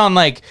high on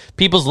like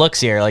people's looks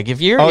here. Like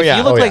if you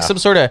look like some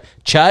sort of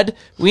chud,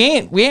 we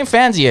ain't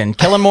fans of you. And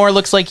Kellen Moore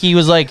looks like he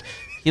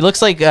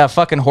looks like a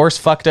fucking horse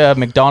fucked a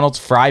McDonald's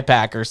fry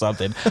pack or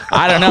something.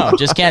 I don't know.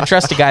 Just can't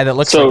trust a guy that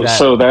looks like that.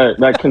 So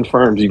that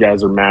confirms you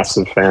guys are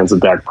massive fans of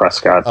Dak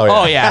Prescott.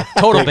 Oh yeah.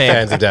 Total babe.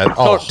 Fans of Dak.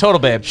 Total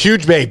babe.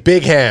 Huge babe,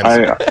 big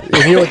hands.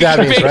 You know what that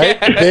means, right?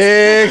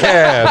 Big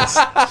hands.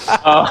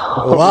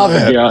 Love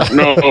it. Yeah.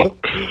 No.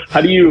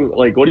 How do you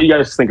what do you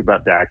guys think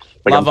about Dak?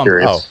 Like, love I'm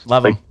curious.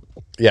 Love him.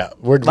 Yeah,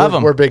 we're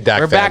big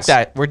Dak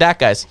fans. We're Dak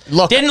guys.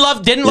 Look, didn't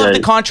love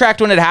the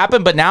contract when it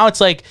happened, but now it's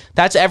like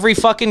that's every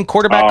fucking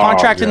quarterback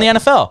contract in the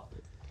NFL.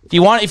 If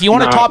you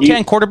want a top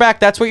 10 quarterback,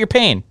 that's what you're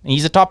paying. And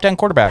he's a top 10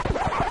 quarterback.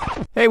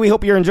 Hey, we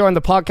hope you're enjoying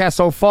the podcast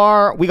so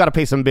far. We got to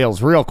pay some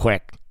bills real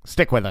quick.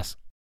 Stick with us.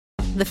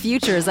 The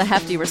future is a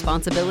hefty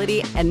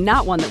responsibility and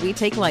not one that we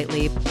take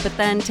lightly, but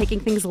then taking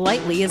things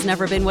lightly has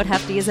never been what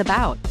Hefty is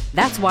about.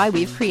 That's why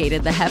we've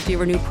created the Hefty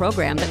Renew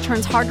program that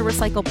turns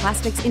hard-to-recycle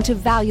plastics into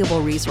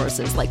valuable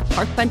resources like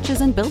park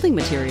benches and building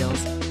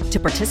materials. To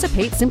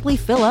participate, simply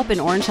fill up an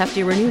orange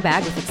Hefty Renew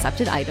bag with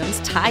accepted items,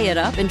 tie it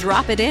up, and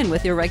drop it in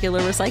with your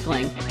regular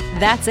recycling.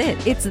 That's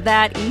it. It's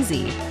that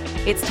easy.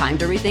 It's time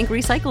to rethink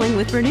recycling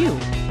with Renew.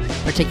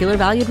 Particular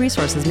valued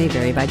resources may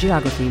vary by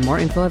geography. More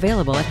info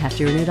available at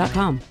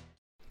heftyrenew.com.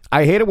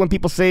 I hate it when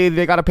people say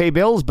they got to pay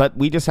bills, but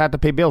we just had to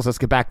pay bills. Let's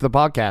get back to the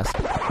podcast.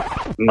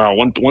 No,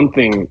 one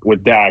thing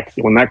with Dak,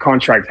 when that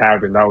contract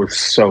happened, I was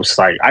so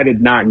psyched. I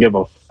did not give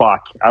a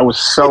fuck. I was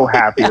so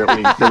happy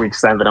that we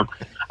extended him.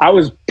 I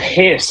was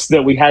pissed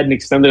that we hadn't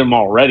extended him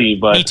already,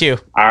 but me too.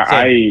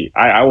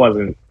 I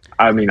wasn't.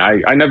 I mean,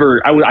 I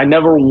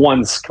never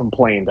once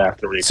complained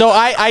after we. So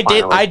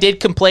I did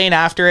complain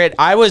after it.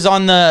 I was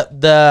on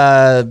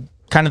the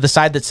kind of the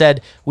side that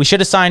said we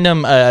should have signed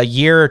him a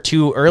year or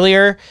 2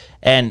 earlier.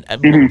 And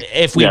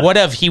if we would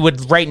have, he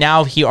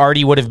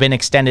already would have been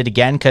extended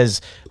again because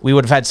we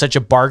would have had such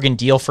a bargain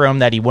deal for him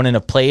that he wouldn't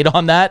have played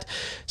on that.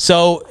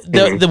 So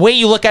the way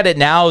you look at it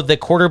now, the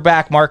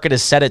quarterback market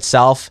has set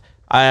itself.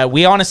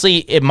 We honestly,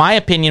 in my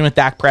opinion, with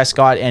Dak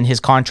Prescott and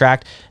his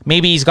contract,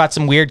 maybe he's got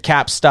some weird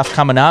cap stuff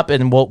coming up,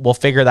 and we'll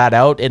figure that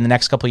out in the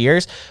next couple of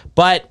years.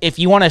 But if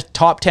you want a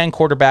top 10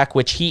 quarterback,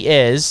 which he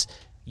is,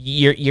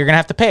 you're gonna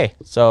have to pay.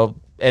 So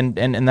and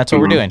that's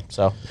what we're doing.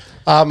 So.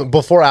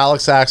 Before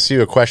Alex asks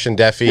you a question,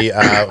 Deffy,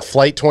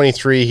 Flight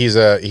 23, he's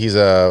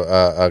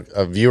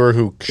a viewer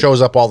who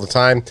shows up all the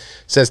time,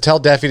 says, tell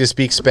Deffy to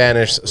speak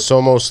Spanish,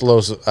 somos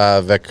los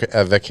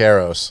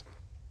vaqueros.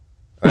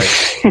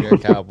 You're a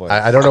cowboy.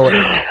 I don't know what...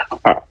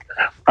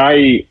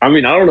 I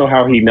mean, I don't know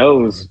how he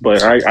knows,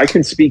 but I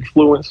can speak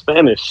fluent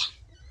Spanish.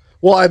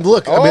 Well, I mean,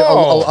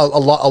 a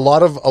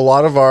lot of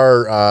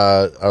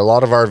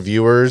our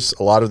viewers,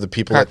 a lot of the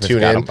people that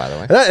tune in, by the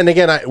way. And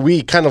again,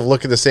 we kind of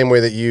look at the same way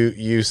that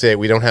you say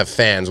we don't have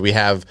fans. We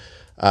have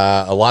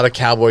a lot of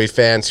Cowboy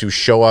fans who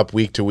show up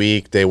week to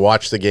week. They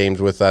watch the games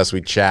with us.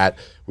 We chat.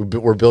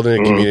 We're building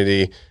a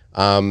community.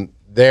 And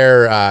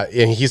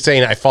he's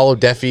saying, I follow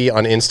Deffy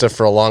on Insta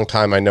for a long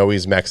time. I know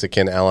he's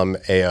Mexican,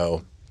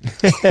 LMAO.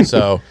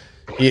 So.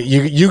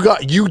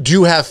 You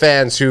do have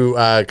fans who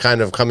kind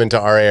of come into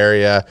our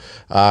area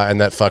and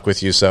that fuck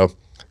with you. So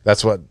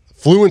that's what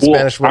fluent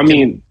Spanish. I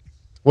mean,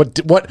 what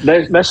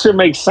that shit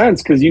makes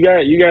sense because you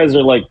guys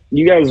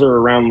are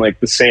around like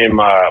the same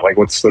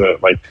what's the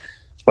like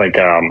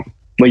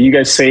you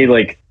guys say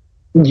like.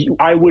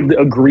 I would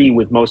agree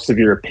with most of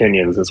your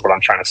opinions. Is what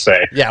I'm trying to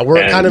say. Yeah,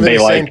 we're kind of in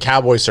the same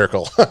Cowboy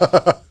circle.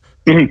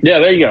 Yeah,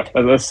 there you go.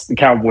 That's the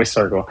Cowboy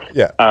circle.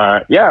 Yeah,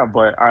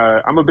 but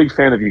I'm a big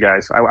fan of you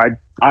guys.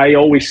 I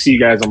always see you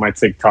guys on my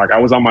TikTok. I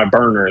was on my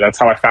burner. That's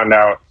how I found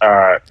out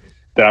that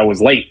I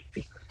was late.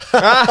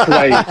 Well,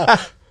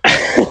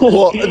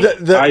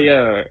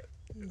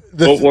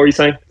 what were you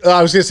saying?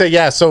 I was going to say,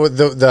 yeah. So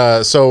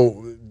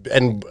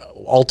and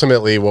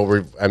ultimately,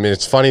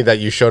 it's funny that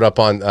you showed up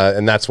on,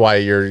 and that's why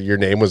your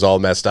name was all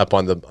messed up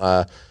on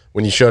the.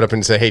 When you showed up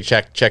and said, "Hey,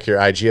 check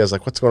your IG," I was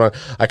like, "What's going on?"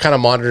 I kind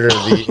of monitored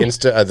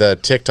the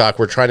TikTok.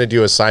 We're trying to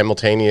do a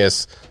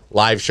simultaneous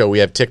live show. We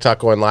have TikTok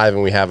going live,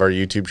 and we have our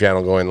YouTube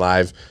channel going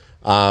live.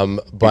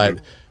 But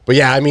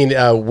yeah, I mean,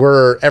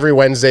 we're every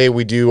Wednesday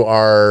we do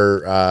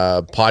our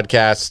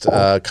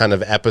podcast kind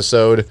of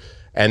episode,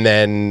 and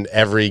then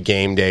every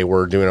game day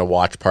we're doing a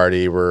watch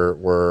party.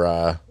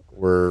 We're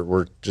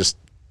just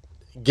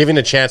giving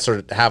a chance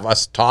to have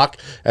us talk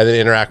and then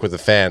interact with the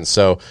fans.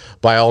 So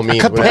by all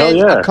means, a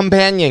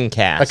companion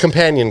cast. A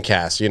companion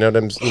cast. You know what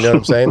I'm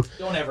saying?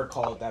 Don't ever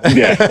call it that.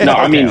 Yeah. No,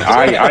 I mean,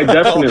 I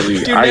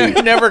definitely.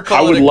 Never call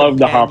I would it a love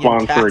to hop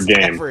on for a cast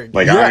game. ever.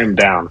 Like I am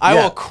down. I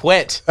will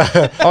quit.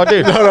 Oh,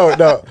 dude.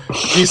 No.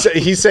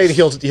 He's saying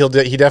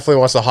he definitely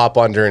wants to hop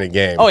on during a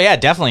game. Oh yeah,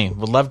 definitely.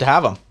 Would love to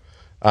have him.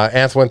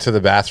 Anth went to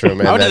the bathroom.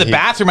 And I went to the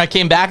bathroom. I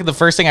came back, and the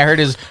first thing I heard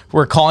is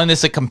we're calling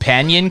this a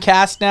companion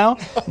cast now.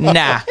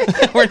 Nah,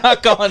 we're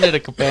not calling it a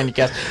companion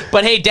cast.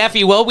 But hey,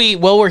 Deffy,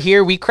 while we're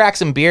here, we crack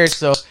some beers.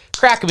 So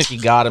crack them if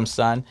you got them,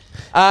 son.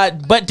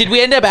 But did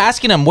we end up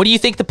asking him, what do you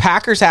think the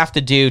Packers have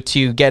to do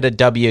to get a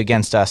W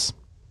against us?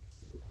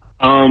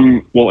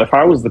 Well, if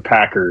I was the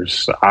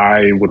Packers,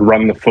 I would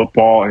run the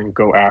football and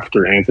go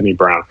after Anthony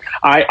Brown.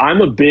 I'm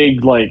a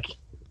big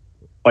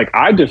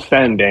I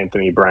defend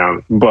Anthony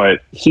Brown,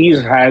 but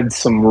he's had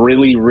some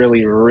really,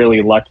 really,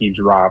 really lucky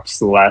drops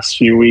the last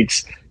few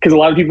weeks. Because a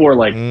lot of people are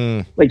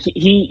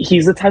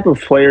he's the type of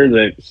player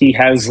that he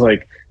has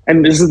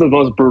and this is the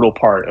most brutal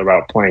part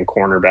about playing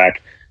cornerback.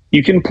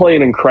 You can play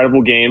an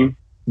incredible game,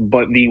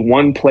 but the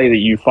one play that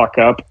you fuck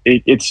up,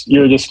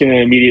 you're just going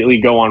to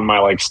immediately go on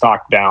my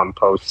stock down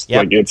post.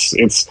 Yep.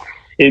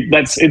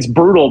 It's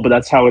brutal, but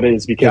that's how it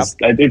is because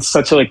it's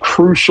such a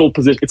crucial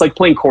position. It's like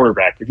playing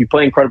quarterback. If you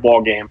play incredible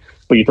all game,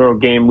 but you throw a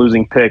game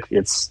losing pick,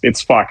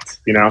 it's fucked.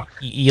 You know,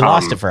 you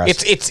lost it for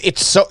us.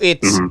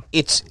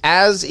 It's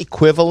as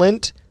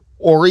equivalent,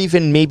 or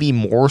even maybe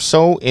more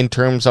so in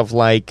terms of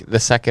the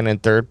second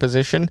and third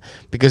position,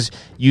 because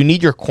you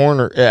need your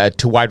corner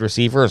to wide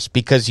receivers,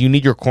 because you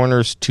need your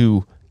corners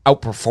to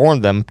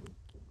outperform them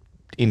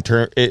in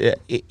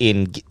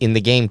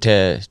the game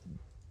to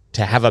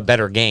have a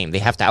better game. They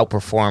have to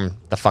outperform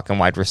the fucking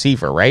wide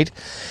receiver, right?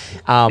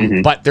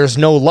 But there's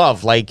no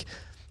love.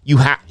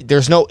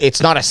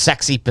 It's not a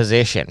sexy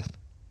position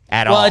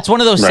at all. Well, it's one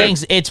of those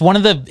things. It's one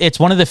of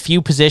the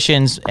few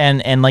positions,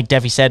 and like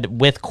Deffy said,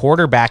 with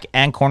quarterback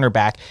and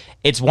cornerback,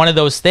 it's one of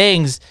those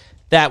things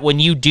that when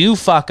you do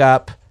fuck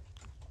up,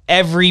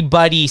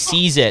 everybody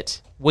sees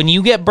it. When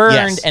you get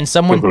burned and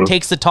someone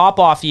takes the top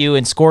off you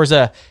and scores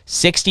a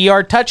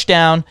 60-yard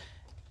touchdown,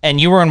 and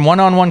you were in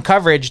one-on-one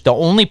coverage, the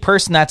only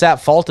person that's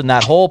at fault in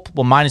that whole,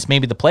 well, minus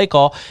maybe the play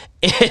call,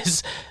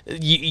 is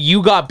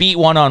you got beat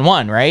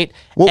one-on-one, right?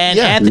 Well, and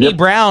yeah.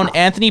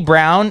 Anthony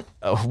Brown,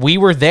 we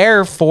were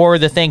there for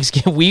the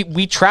Thanksgiving.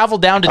 We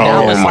traveled down to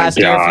Dallas last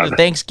year for the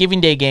Thanksgiving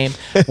Day game.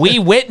 We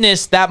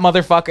witnessed that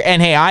motherfucker. And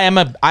hey, I am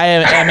an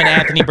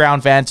Anthony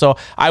Brown fan, so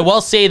I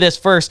will say this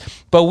first.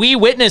 But we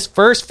witnessed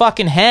first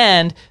fucking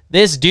hand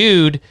this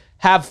dude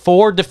have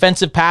 4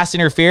 defensive pass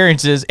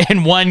interferences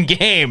in one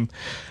game.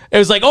 It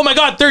was like, oh my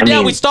God, third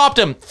down, we stopped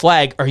him.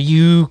 Flag. Are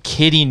you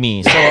kidding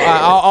me? So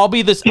I'll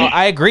be this.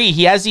 I agree.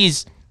 He has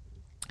these.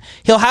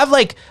 He'll have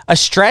like a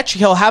stretch.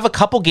 He'll have a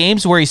couple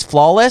games where he's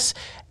flawless.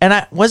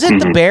 And was it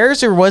the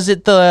Bears or was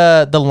it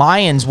the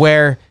Lions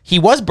where he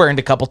was burned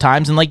a couple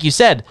times? And like you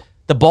said,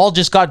 the ball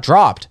just got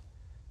dropped.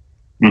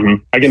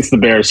 Against the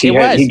Bears, he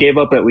gave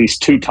up at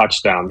least 2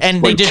 touchdowns,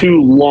 and like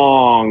 2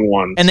 long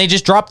ones, and they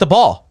just dropped the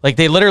ball. Like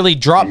they literally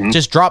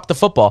just dropped the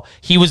football.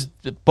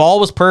 The ball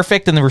was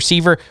perfect, and the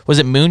receiver, was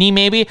it Mooney?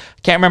 Maybe,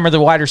 can't remember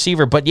the wide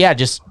receiver, but yeah,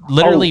 just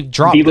literally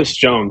dropped. Velus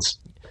Jones.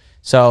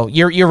 So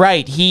you're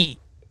right.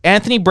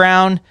 Anthony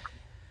Brown.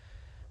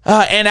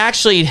 And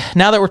actually,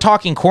 now that we're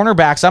talking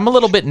cornerbacks, I'm a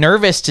little bit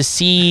nervous to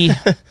see.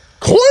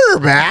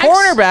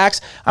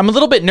 Cornerbacks. I'm a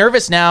little bit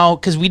nervous now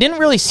because we didn't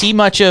really see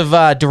much of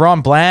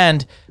Deron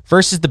Bland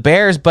versus the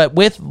Bears, but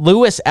with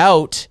Lewis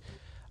out,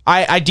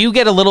 I do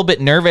get a little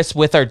bit nervous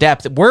with our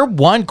depth. We're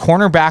 1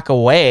 cornerback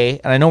away,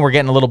 and I know we're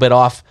getting a little bit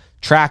off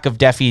track of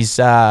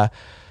Deffy's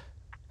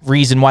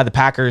reason why the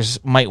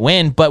Packers might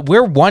win, but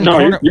we're one.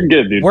 You're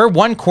good, dude. We're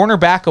 1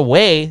 cornerback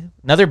away.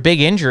 Another big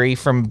injury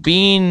from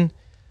being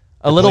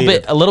a little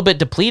bit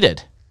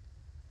depleted.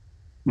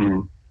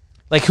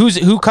 Like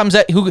who comes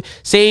at who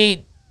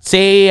say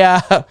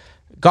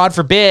God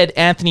forbid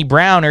Anthony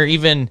Brown or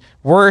even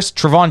worse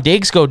Trevon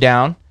Diggs go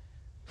down.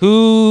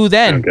 Who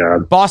then?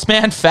 Boss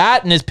man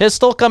Fat and his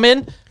pistol come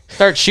in,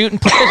 start shooting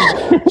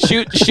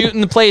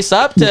the place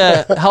up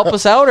to help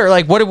us out, or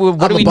like what do we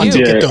do?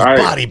 Get those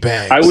body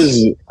bags.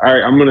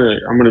 I'm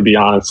gonna be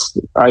honest.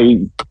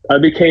 I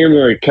became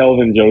a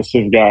Kelvin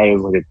Joseph guy as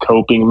like a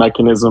coping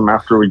mechanism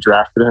after we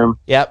drafted him.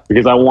 Yep.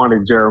 Because I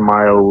wanted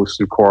Jeremiah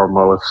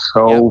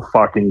Owusu-Koramoah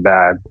fucking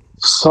bad.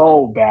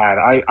 So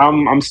bad.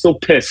 I'm still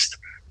pissed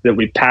that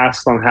we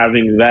passed on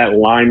having that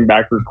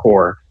linebacker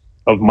core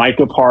of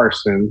Micah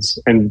Parsons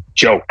and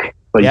Joke.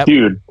 Like,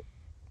 dude,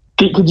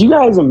 could you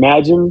guys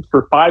imagine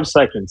for 5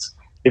 seconds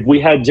if we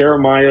had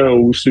Jeremiah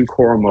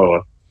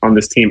Owusu-Koramoah on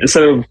this team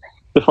instead of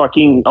the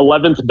fucking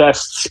 11th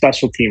best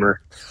special teamer?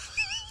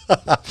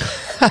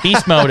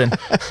 Beast moding.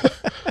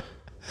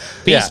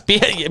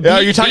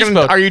 Are you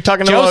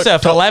talking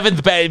Joseph, about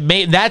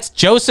 11th? That's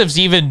Joseph's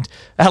even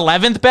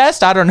 11th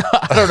best. I don't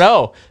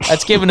know.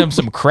 That's giving him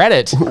some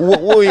credit.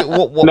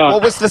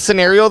 What was the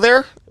scenario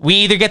there? We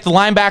either get the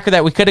linebacker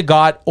that we could have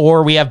got,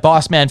 or we have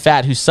Boss Man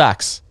Fat who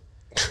sucks.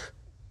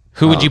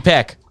 Who would you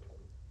pick?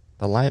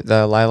 The linebacker.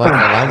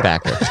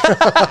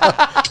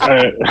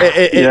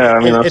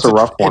 That's a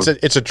rough one.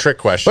 It's a trick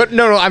question. But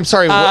no, I'm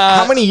sorry.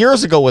 How many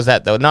years ago was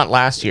that though? Not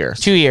last year.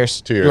 2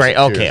 years. 2 years. Right.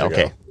 2 Okay. years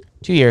ago.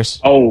 2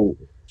 years. Oh,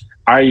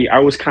 I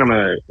was kind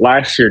of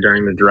last year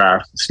during the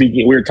draft.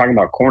 We were talking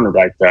about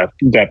cornerback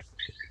depth.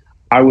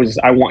 I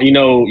want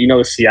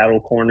the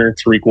Seattle corner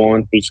Tariq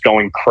Woolen who's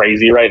going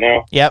crazy right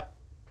now. Yep.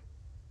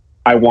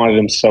 I wanted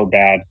him so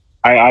bad.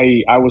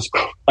 I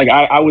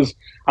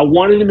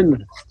wanted him in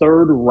the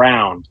 3rd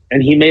round,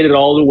 and he made it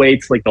all the way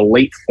to like the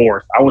late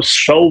 4th. I was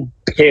so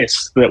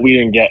pissed that we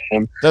didn't get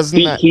him.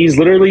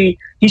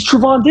 He's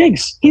Trevon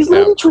Diggs. He's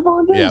literally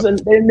Trevon Diggs, and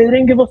they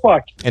didn't give a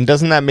fuck. And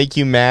doesn't that make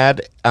you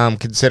mad,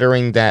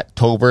 considering that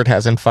Tolbert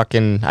hasn't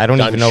fucking? I don't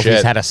even know if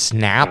he's had a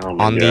snap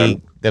on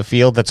the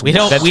field. We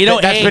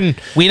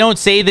don't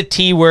say the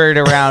T word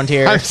around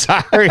here. I'm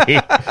sorry,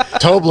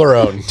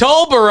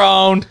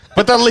 Toblerone.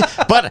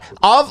 But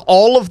of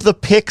all of the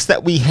picks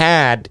that we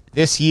had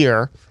this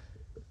year,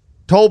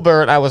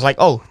 Tolbert, I was like,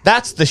 oh,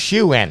 that's the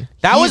shoe-in.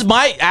 That was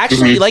my,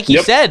 actually, like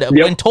you said,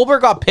 when Tolbert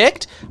got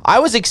picked, I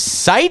was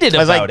excited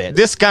about it.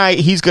 This guy,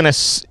 he's gonna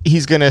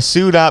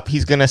suit up,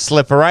 he's gonna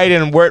slip right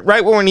in,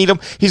 right where we need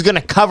him. He's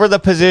gonna cover the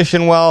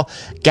position well.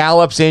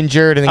 Gallup's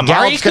injured, and then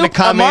Gallup's gonna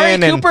come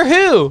in. Amari Cooper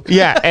who?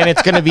 Yeah, and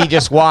it's gonna be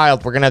just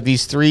wild. We're gonna have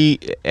these 3,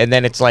 and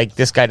then it's like,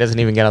 this guy doesn't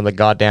even get on the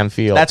goddamn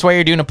field. That's why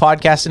you're doing a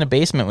podcast in a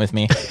basement with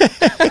me.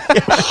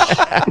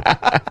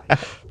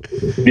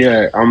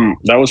 Yeah,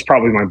 that was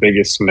probably my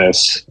biggest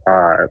miss,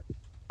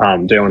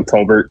 Jalen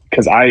Tolbert,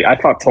 because I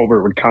thought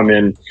Tolbert would come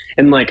in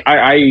and like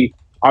I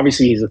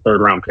obviously he's a 3rd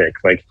round pick,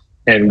 like,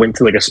 and went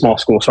to like a small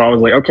school, so I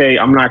was like, okay,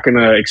 I'm not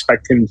gonna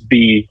expect him to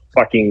be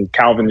fucking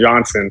Calvin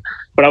Johnson,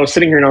 but I was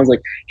sitting here and I was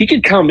like, he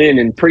could come in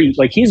and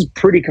he's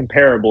pretty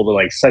comparable to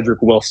like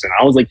Cedric Wilson.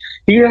 I was like,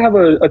 he could have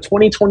a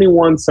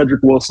 2021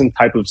 Cedric Wilson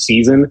type of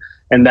season,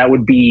 and that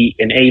would be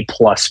an A+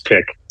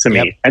 pick to me.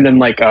 Yep. And then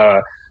like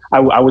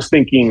I was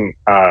thinking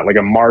like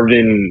a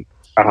Marvin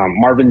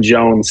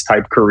Jones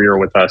type career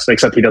with us,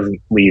 except he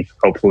doesn't leave,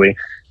 hopefully,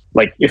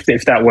 like if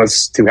that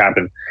was to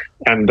happen.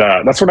 And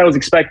that's what I was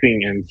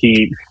expecting. And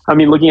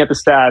looking at the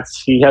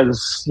stats, he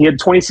had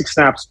 26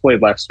 snaps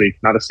played last week,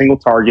 not a single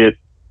target.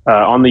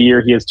 On the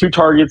year, he has 2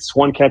 targets,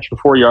 1 catch for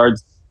 4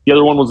 yards. The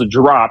other one was a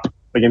drop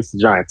against the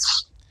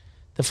Giants.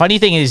 The funny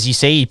thing is, you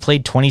say he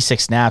played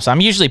 26 snaps.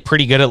 I'm usually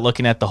pretty good at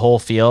looking at the whole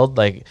field.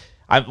 Like,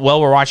 while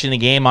we're watching the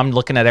game, I'm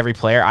looking at every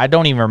player. I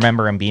don't even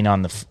remember him being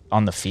on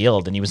the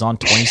field, and he was on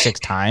 26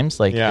 times.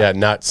 Like, yeah,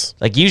 nuts.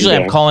 Like, usually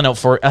I'm calling out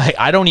for.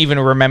 I don't even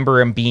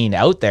remember him being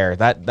out there.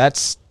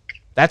 That's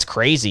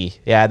crazy.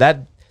 Yeah,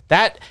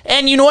 that.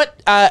 And you know what?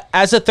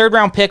 As a 3rd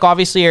round pick,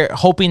 obviously, you're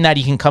hoping that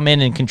he can come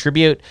in and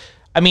contribute.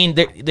 I mean,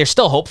 there's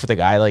still hope for the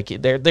guy. Like,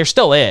 there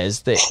still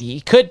is. That he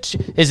could.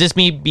 Is this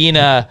me being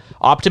a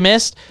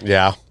optimist?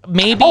 Yeah.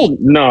 Maybe. Oh,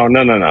 no.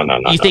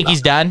 You think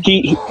he's done?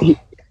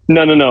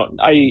 No.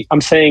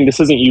 I'm saying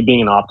this isn't you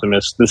being an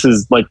optimist. This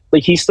is like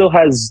he still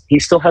has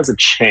a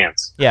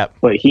chance. Yeah.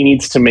 But he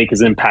needs to make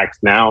his impact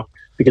now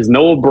because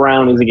Noah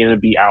Brown isn't going to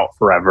be out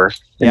forever,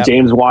 and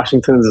James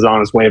Washington is on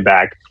his way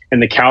back, and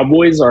the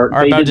Cowboys are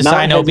about to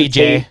sign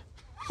OBJ.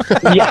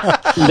 Yeah,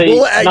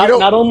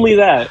 not only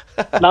that,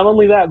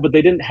 but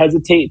they didn't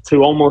hesitate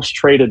to almost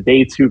trade a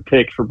day 2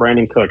 pick for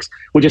Brandon Cooks,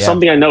 which is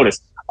something I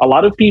noticed. A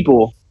lot of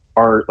people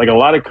are like a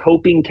lot of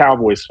coping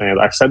Cowboys fans.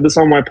 I've said this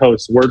on my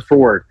post, word for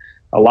word.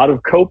 A lot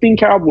of coping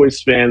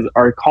Cowboys fans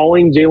are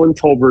calling Jalen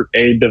Tolbert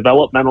a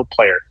developmental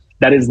player.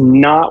 That is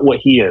not what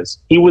he is.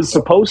 He was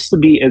supposed to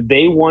be a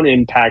day 1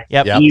 impact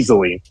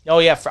easily. Oh,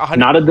 yeah.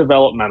 Not a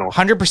developmental.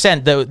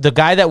 100%. The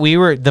guy that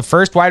the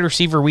first wide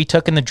receiver we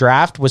took in the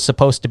draft was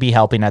supposed to be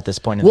helping at this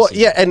point in the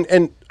season.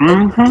 And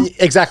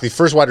exactly,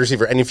 first wide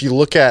receiver. And if you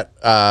look at,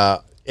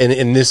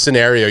 in this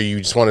scenario, you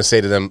just want to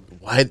say to them,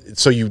 why?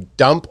 So you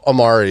dump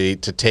Amari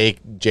to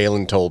take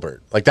Jalen Tolbert.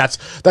 Like,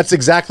 that's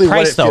exactly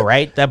price, what it though,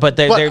 right? But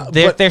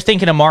they're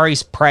thinking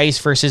Amari's price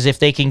versus if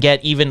they can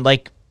get even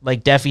like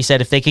Deffy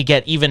said, if they could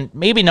get even,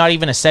 maybe not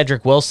even a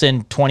Cedric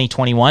Wilson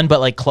 2021, but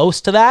like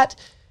close to that,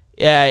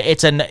 for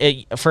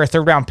a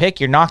 3rd round pick,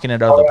 you're knocking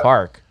it out of the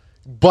park.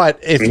 But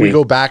if we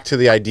go back to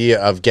the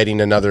idea of getting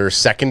another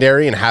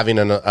secondary and having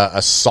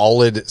a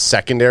solid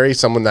secondary,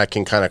 someone that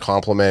can kind of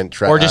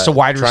complement, or just a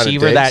wide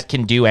receiver that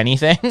can do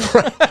anything,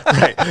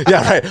 right?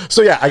 Yeah, right.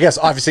 So yeah, I guess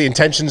obviously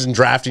intentions in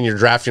drafting, you're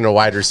drafting a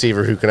wide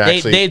receiver who can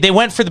actually. They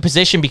went for the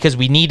position because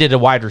we needed a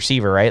wide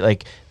receiver, right?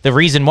 Like the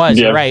reason was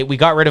you're right. We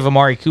got rid of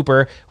Amari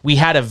Cooper. We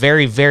had a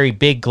very, very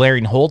big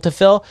glaring hole to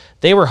fill.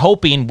 They were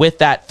hoping with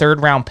that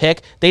 3rd round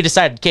pick, they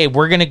decided, okay,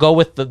 we're going to go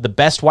with the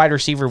best wide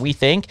receiver we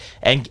think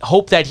and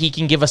hope that he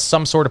can give us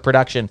some sort of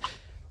production.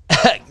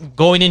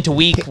 Going into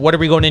what are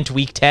we going into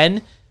week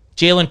 10?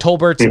 Jalen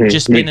Tolbert's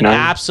just been an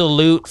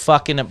absolute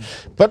fucking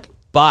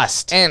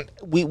bust. And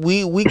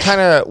we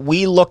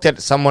looked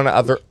at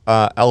someone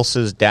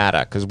else's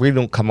data because we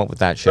don't come up with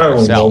that shit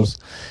ourselves.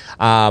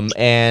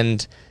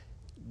 And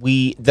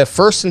the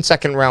 1st and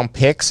 2nd round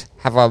picks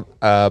have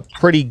a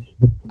pretty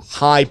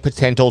high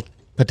potential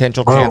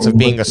chance of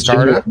being a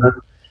starter,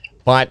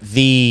 but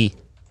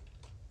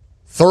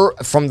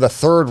from the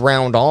 3rd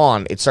round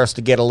on, it starts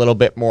to get a little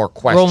bit more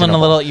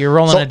questionable. You're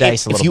rolling a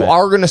dice a little bit. If you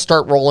are going to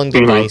start rolling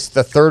the dice,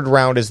 the 3rd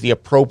round is the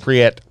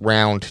appropriate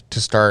round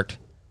to start.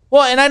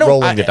 Well, and I don't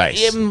rolling the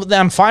dice.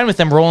 I'm fine with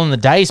them rolling the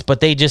dice, but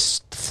they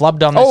just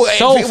flubbed on this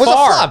it was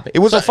far. A flub. It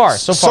was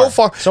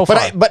so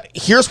far. But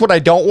here's what I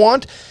don't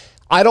want.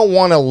 I don't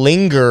want to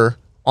linger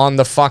on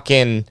the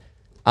fucking.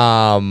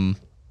 I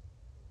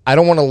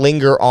don't want to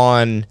linger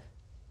on.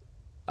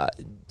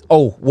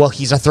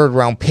 He's a 3rd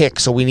round pick,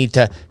 so we need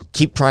to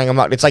keep trying him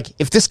out. It's like,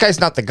 if this guy's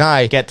not the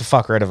guy, get the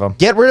fuck rid of him.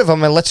 Get rid of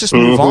him and let's just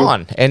move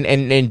on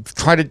and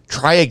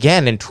try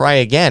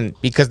again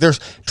because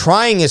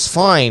trying is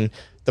fine.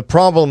 The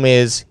problem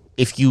is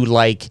if you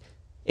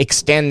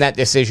extend that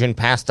decision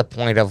past the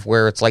point of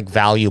where it's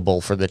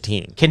valuable for the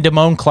team. Can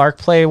Damone Clark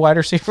play wide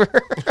receiver?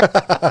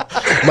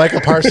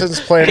 Micah Parsons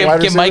playing wide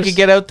receiver. Can Micah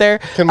get out there?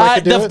 Can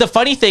Micah do it? The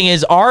funny thing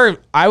is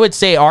I would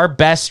say our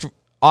best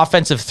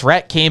offensive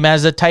threat came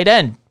as a tight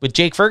end with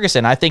Jake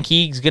Ferguson. I think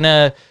he's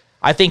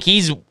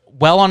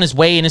well on his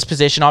way in his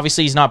position.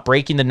 Obviously, he's not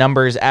breaking the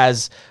numbers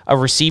as a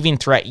receiving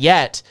threat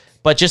yet,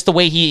 but just the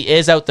way he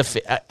is out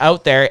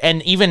there,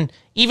 and even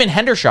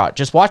Hendershot,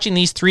 just watching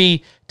these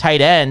 3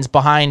 tight ends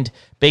behind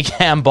Big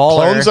Ham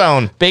Baller, Clone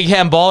Zone, Big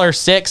Ham Baller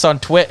 6 on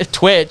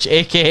Twitch,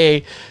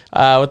 aka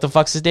what the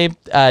fuck's his name,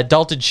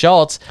 Dalton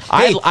Schultz.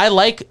 Hey, I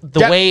like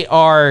the way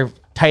our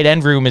tight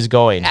end room is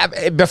going.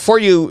 Before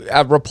you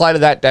reply to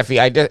that,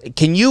 Deffy,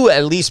 can you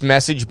at least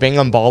message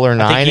Bingham Baller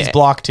 9? I think he's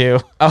blocked too.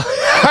 Are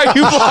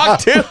you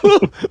blocked too?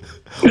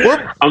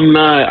 I'm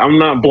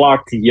not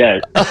blocked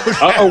yet.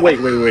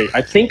 Wait.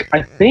 I think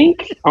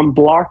I'm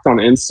blocked on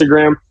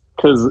Instagram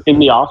because in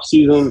the off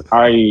season,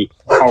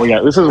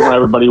 this is when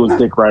everybody was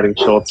dick riding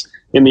Schultz.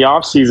 In the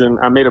off season,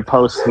 I made a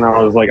post and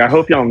I was like, I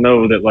hope y'all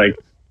know that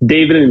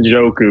David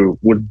Njoku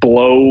would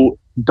blow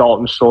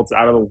Dalton Schultz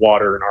out of the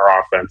water in our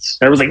offense.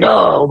 And everyone's like,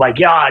 oh my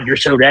God, you're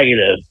so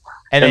negative.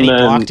 And then he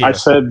blocked you. I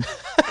said,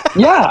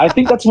 yeah, I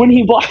think that's when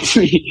he blocked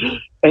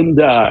me.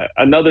 And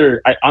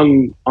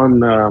on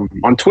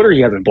Twitter, he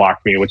hasn't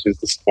blocked me, which is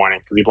disappointing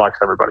because he blocks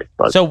everybody.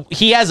 But So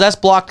he has us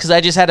blocked because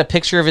I just had a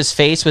picture of his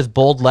face with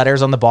bold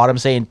letters on the bottom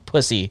saying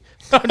 "pussy."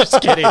 I'm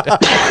just kidding.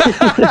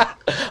 I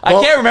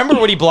can't remember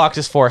what he blocked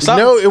us for.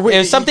 It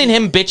was something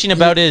him bitching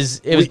about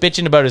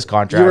bitching about his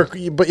contract.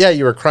 You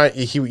were crying.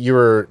 You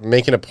were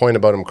making a point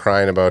about him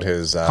crying about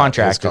his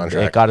contract.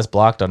 It got us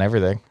blocked on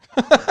everything.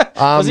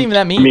 Wasn't even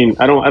that mean. I mean,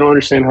 I don't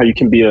understand how you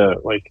can be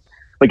like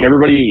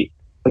everybody,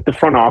 like the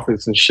front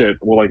office and shit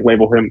will like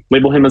label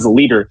him as a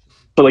leader.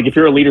 But like, if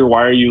you're a leader,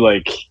 why are you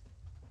like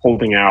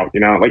holding out? You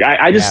know, like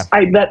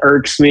that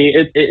irks me.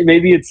 It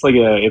maybe it's like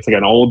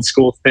an old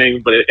school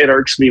thing, but it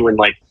irks me when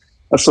like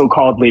a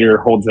so-called leader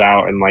holds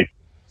out and like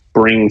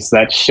brings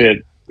that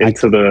shit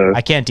into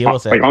I can't deal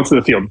with it. Like onto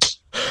the field.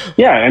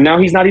 Yeah, and now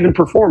he's not even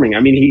performing.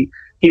 I mean, he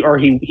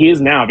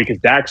is now because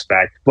Dak's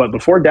back. But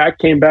before Dak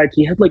came back,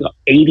 he had like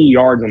 80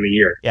 yards on the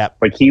year. Yeah,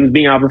 like he was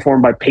being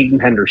outperformed by Peyton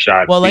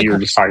Hendershot. Well,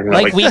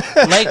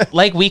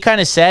 we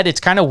kind of said, it's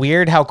kind of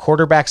weird how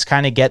quarterbacks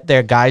kind of get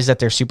their guys that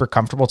they're super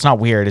comfortable. It's not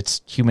weird.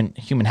 It's human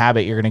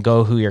habit. You're going to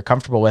go who you're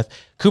comfortable with.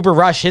 Cooper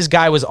Rush, his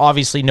guy was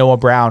obviously Noah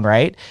Brown,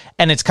 right?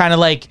 And it's kind of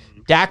like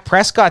Dak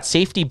Prescott's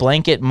safety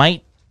blanket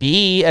might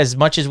be, as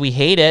much as we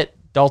hate it,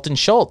 Dalton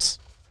Schultz.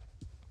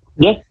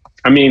 Yeah,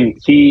 I mean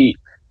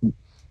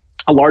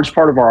a large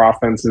part of our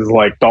offense is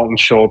like Dalton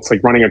Schultz,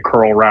 like running a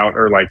curl route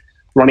or like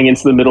running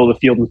into the middle of the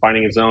field and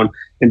finding his zone.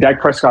 And Dak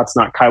Prescott's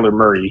not Kyler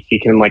Murray. He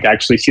can like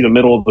actually see the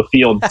middle of the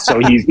field. So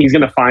he's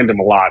going to find him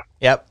a lot.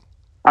 Yep.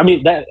 I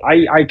mean, that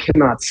I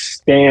cannot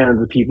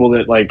stand the people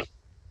that like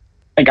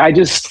I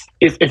just,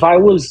 if I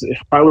was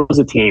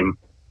a team,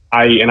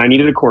 I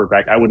needed a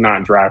quarterback, I would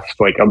not draft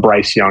like a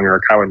Bryce Young or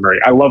a Kyler Murray.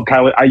 I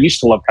used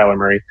to love Kyler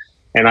Murray,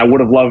 and I would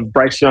have loved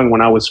Bryce Young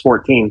when I was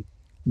 14,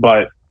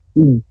 but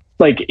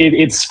like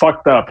it's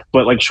fucked up.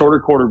 But like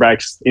shorter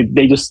quarterbacks,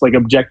 they just like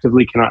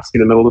objectively cannot see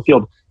the middle of the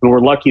field, and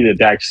we're lucky that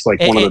Dak's like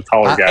one of the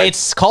taller guys.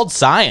 It's called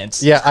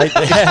science. Yeah, let's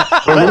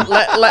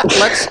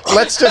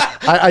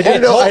just. I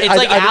didn't know.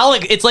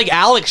 It's like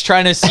Alex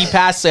trying to see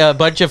past a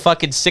bunch of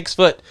fucking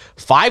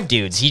 6'5"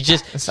 dudes. He's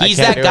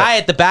that guy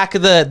at the back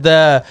of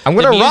the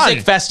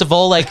music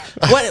festival. Like,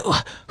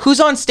 what? Who's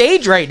on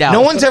stage right now?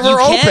 No one's ever you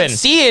open. Can't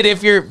see it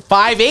if you're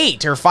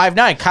 5'8" or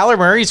 5'9". Kyler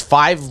Murray's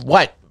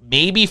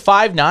maybe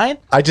 5'9".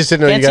 I just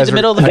didn't know Can't you guys see the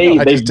middle of the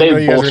field. They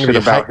bullshit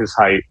about his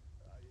height.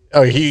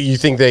 Oh, you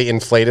think they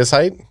inflate his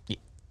height?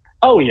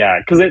 Oh yeah,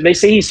 because they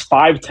say he's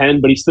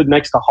 5'10", but he stood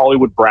next to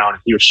Hollywood Brown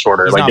and he was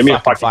shorter. He's like, not give me a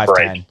fucking fucking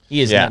break. 5'10".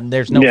 He is. Yeah.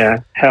 There's no. Yeah,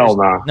 hell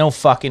no. No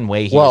fucking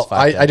way. Well,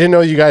 I didn't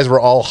know you guys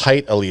were all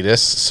height elitists,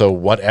 so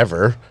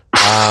whatever.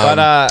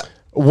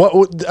 What,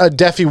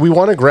 Deffy? We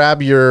want to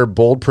grab your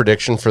bold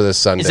prediction for this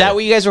Sunday. Is that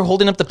what you guys were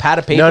holding up the pad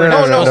of paper?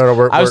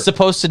 No. I was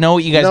supposed to know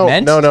what you guys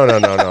meant. No.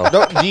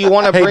 Do you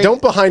want to? Hey,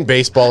 don't behind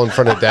baseball in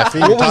front of Deffy.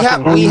 Well,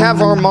 we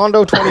have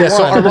Armando 21. Yeah,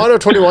 so Armando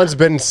 21's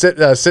been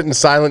sitting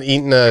silent,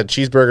 eating a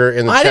cheeseburger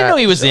in the chat. I didn't know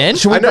he was in.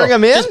 Should we bring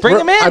him in? Just bring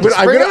him in. I'm going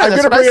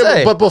to bring him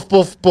in. But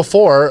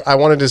before, I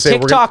wanted to say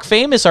TikTok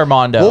famous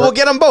Armando. Well, we'll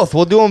get them both.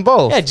 We'll do them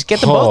both. Yeah, just get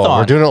them both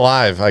on. We're doing it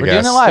live. I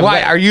guess. Doing it live.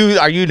 Why are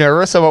you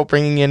nervous about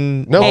bringing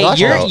in? No,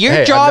 hey,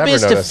 your job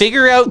is to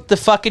figure out the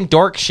fucking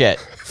dork shit.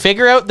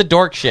 Figure out the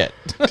dork shit.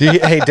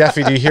 Hey,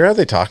 Deffy, do you hear how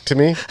they talk to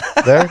me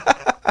there?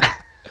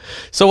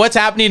 So what's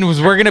happening is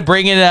we're going to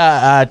bring in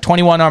a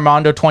 21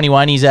 Armando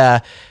 21. He's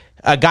a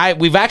guy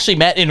we've actually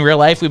met in real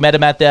life. We met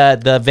him at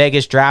the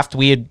Vegas draft.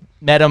 We had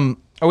met him,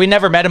 or we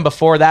never met him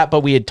before that, but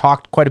we had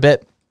talked quite a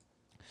bit.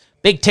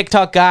 Big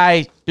TikTok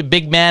guy, the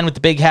big man with the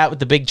big hat with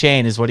the big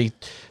chain is what he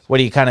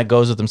kind of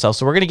goes with himself.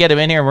 So we're gonna get him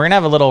in here and we're gonna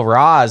have a little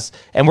Roz,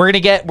 and we're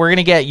gonna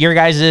get your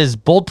guys'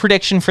 bold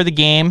prediction for the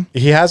game.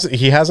 He hasn't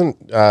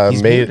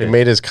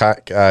made his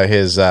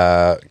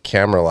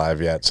camera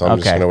live yet, so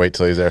I'm just gonna wait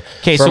till he's there.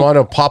 Okay, so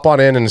Armando, pop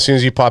on in, and as soon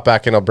as you pop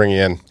back in, I'll bring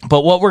you in.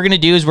 But what we're gonna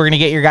do is we're gonna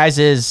get your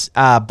guys'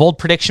 bold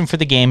prediction for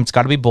the game. It's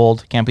got to be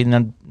bold. Can't be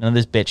none of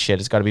this bitch shit.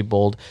 It's got to be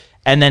bold.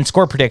 And then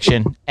score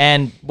prediction.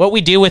 And what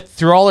we do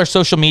through all our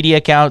social media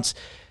accounts,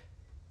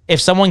 if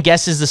someone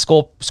guesses the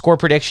score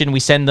prediction, we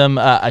send them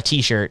a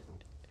T-shirt.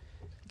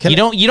 You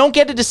don't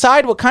get to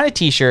decide what kind of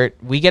T-shirt.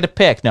 We get to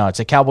pick. No, it's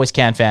a Cowboys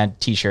Can Fan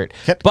T-shirt.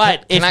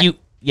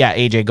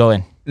 AJ, go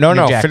in.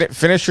 No.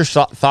 Finish your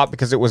thought,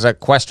 because it was a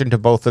question to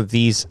both of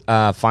these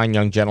fine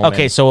young gentlemen.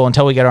 Okay, so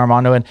until we get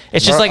Armando in,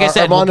 it's just like I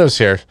said. Armando's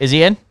here. Is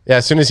he in? Yeah,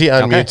 as soon as he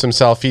unmutes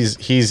himself,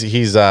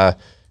 he's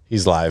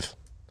live.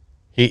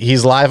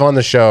 He's live on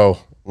the show,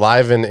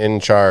 live and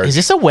in charge. Is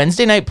this a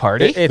Wednesday night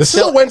party? This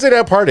is a Wednesday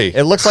night party.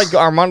 It looks like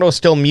Armando's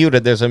still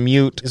muted. There's a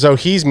mute. So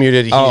he's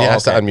muted. He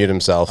has to unmute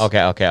himself. Okay,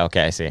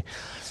 I see.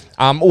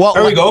 There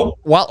we go.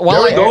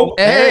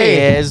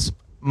 Hey, is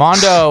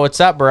Mondo. What's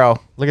up, bro?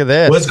 Look at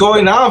this. What's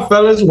going on,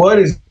 fellas? What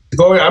is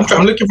going on?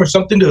 I'm looking for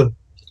something to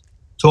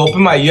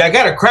open my. I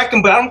got to crack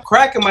them, but I don't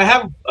crack them. I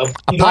have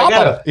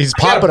He's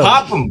popping them.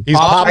 Pop them. He's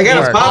popping them.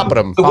 I got to pop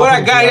them. So what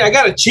I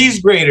got a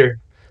cheese grater.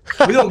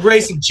 We're gonna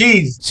grade some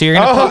cheese. So you're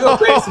gonna. We're gonna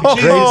grade some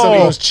cheese. Grade some of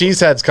those cheese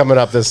heads coming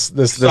up this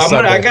So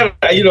Sunday. I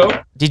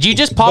gotta, Did you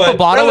just pop But, a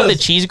bottle with a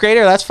fellas- cheese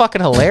grater? That's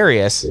fucking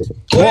hilarious.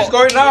 What's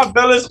going on,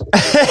 fellas?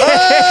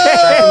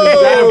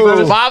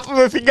 Oh, pop him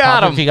if you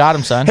got If him. you got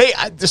him, son. Hey,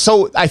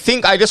 so I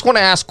think I just want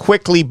to ask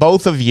quickly,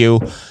 both of you,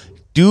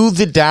 do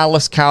the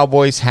Dallas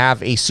Cowboys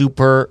have a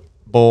Super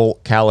Bowl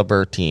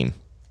caliber team?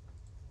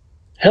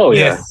 Hell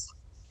yeah.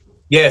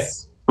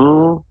 Yes.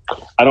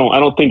 I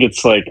don't think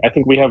it's like, I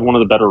think we have one of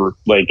the better,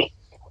 like,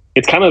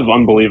 it's kind of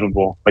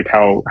unbelievable, like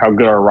how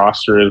good our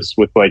roster is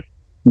with like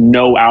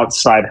no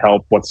outside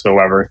help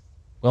whatsoever.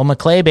 Will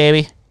McClay,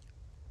 baby.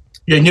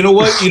 Yeah, you know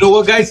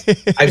what? Guys?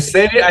 I've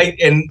said it.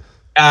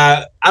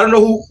 I don't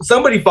know who.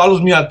 Somebody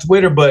follows me on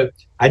Twitter, but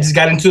I just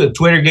got into the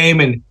Twitter game,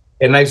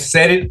 and I've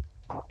said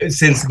it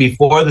since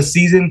before the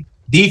season.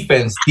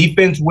 Defense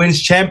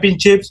wins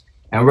championships,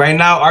 and right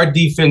now our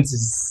defense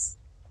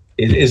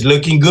is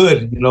looking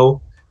good.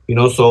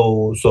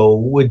 So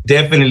we're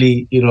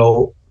definitely,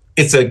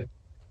 it's a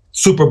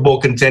Super Bowl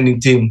contending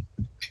team.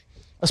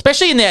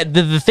 Especially in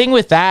the thing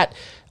with that,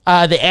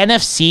 the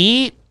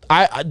NFC.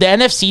 The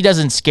NFC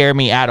doesn't scare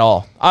me at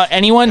all.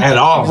 Anyone At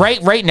all.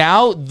 Right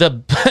now,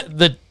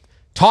 the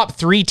top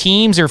 3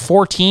 teams or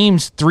 4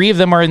 teams, 3 of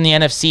them are in the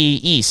NFC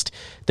East.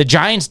 The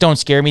Giants don't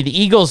scare me. The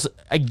Eagles,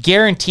 I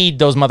guaranteed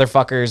those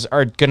motherfuckers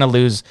are gonna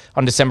lose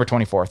on December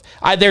 24th.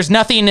 There's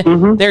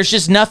nothing. There's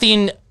just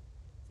nothing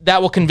that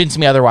will convince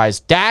me otherwise.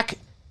 Dak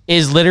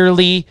is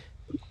literally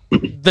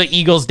the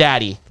Eagles'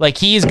 daddy. Like,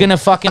 he's gonna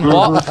fucking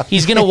walk.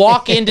 He's gonna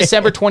walk in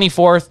December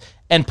 24th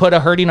and put a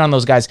hurting on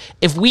those guys.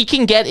 If we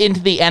can get into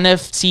the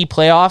NFC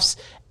playoffs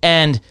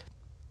and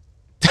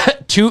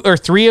 2 or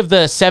 3 of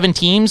the 7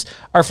 teams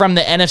are from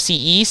the NFC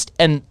East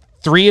and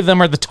 3 of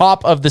them are the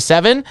top of the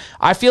 7,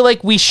 I feel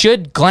like we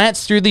should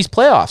glance through these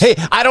playoffs. Hey,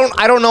 I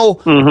don't know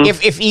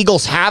if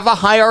Eagles have a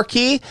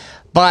hierarchy,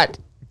 but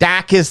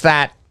Dak is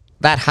that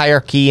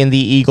hierarchy in the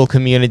Eagle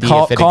community.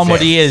 call if it him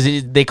what exists. he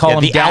is. They call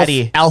him the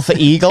Daddy. Alpha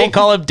Eagle. They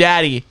call him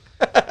Daddy.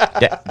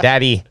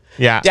 Daddy.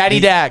 Yeah. Daddy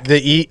Dak. The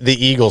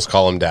Eagles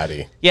call him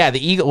Daddy. Yeah,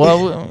 the Eagle.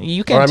 Well,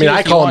 you can. Or, I mean, too, I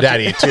if you call him want to.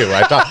 Daddy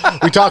too.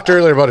 We talked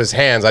earlier about his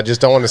hands. I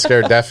just don't want to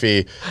scare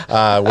Deffy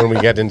when we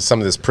get into some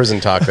of this prison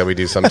talk that we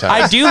do sometimes.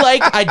 I do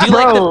like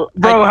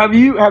Bro, have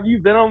you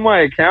been on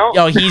my account?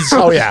 Yo, he's.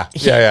 Oh yeah.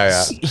 Yeah.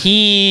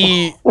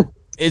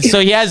 So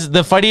he has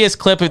the funniest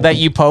clip that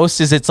you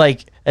post is it's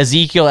like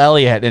Ezekiel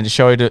Elliott and it's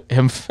showing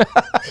him.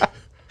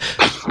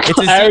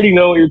 I already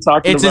know what you're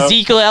talking It's about.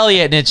 Ezekiel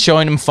Elliott and it's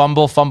showing him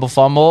fumble.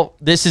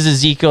 This is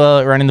Ezekiel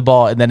Elliott running the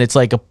ball, and then it's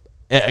like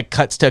it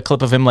cuts to a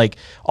clip of him like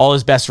all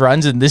his best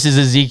runs, and this is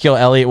Ezekiel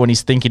Elliott when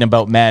he's thinking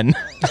about men. Which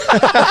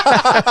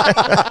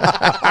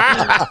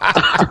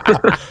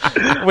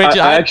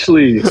I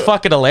actually, it's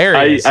fucking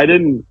hilarious. I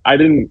didn't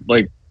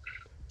like.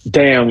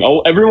 Damn!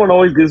 Oh, everyone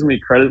always gives me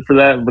credit for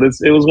that, but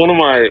it was one of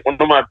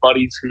my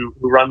buddies who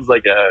runs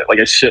like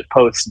a shit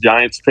post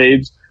Giants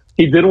page.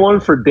 He did one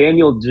for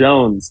Daniel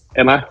Jones,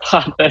 and I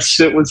thought that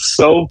shit was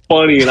so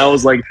funny. And I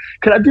was like,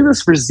 "Could I do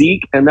this for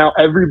Zeke?" And now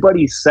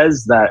everybody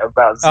says that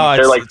about Zeke. Oh,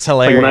 they're like, it's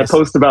hilarious. Like when I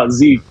post about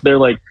Zeke, they're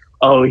like,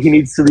 "Oh, he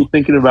needs to be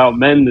thinking about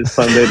men this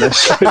Sunday." That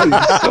shit is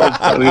so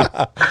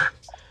funny.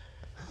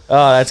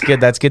 Oh, that's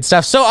good. That's good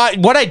stuff. So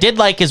what I did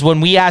like is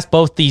when we asked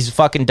both these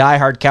fucking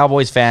diehard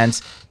Cowboys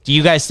fans, do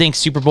you guys think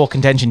Super Bowl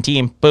contention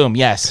team? Boom,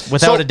 yes.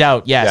 Without a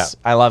doubt, yes.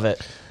 Yeah. I love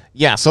it.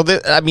 Yeah, so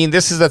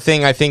this is the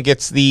thing. I think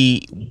it's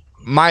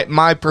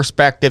my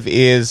perspective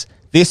is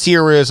this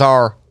year is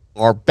our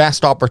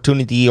best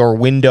opportunity or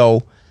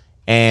window,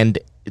 and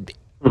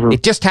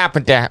it just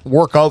happened to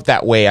work out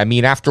that way. I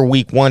mean, after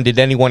week 1, did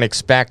anyone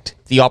expect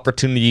the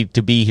opportunity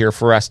to be here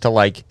for us to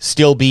like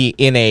still be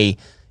in a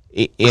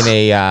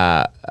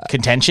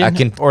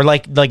contention or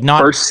like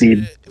not first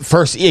seed?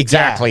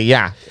 Exactly,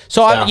 yeah.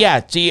 So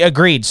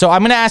agreed. So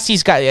I'm gonna ask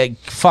these guys.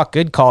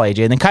 Good call,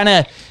 AJ. And then kind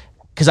of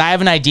because I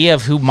have an idea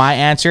of who my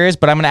answer is,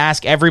 but I'm gonna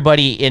ask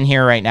everybody in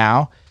here right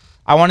now.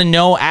 I want to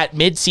know at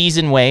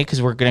mid-season way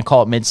because we're gonna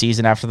call it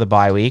mid-season after the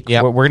bye week.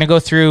 Yep. We're gonna go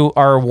through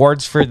our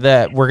awards for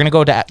we're gonna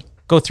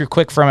go through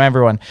quick from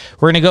everyone.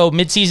 We're gonna go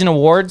mid-season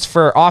awards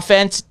for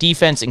offense,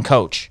 defense, and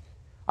coach.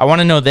 I want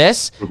to know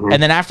this,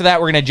 and then after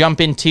that, we're gonna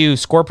jump into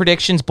score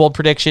predictions, bold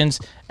predictions,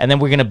 and then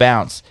we're gonna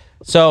bounce.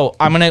 So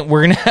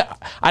we're gonna.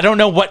 I don't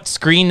know what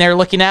screen they're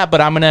looking at,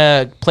 but I'm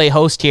gonna play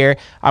host here.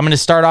 I'm gonna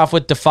start off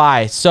with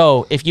Defy.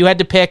 So if you had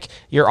to pick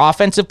your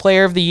offensive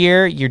player of the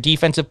year, your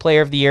defensive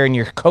player of the year, and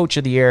your coach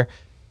of the year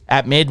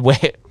at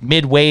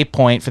midway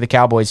point for the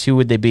Cowboys, who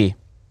would they be?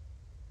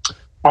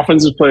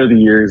 Offensive player of the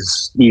year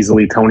is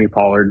easily Tony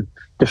Pollard.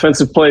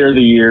 Defensive player of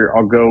the year,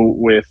 I'll go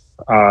with.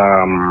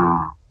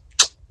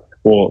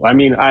 Well, I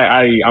mean,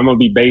 I'm gonna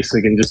be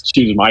basic and just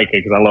choose Micah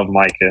because I love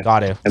Micah. Got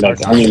to. And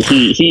that's, I mean,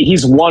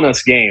 he's won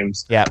us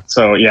games. Yeah.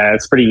 So yeah,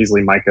 it's pretty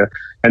easily Micah.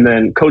 And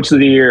then coach of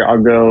the year,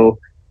 I'll go.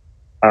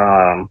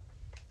 I'll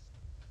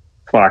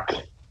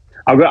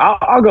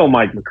go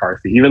Mike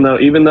McCarthy. Even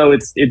though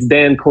it's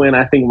Dan Quinn,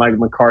 I think Mike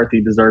McCarthy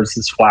deserves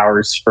his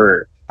flowers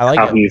for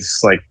how he's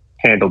like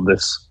handled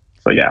this.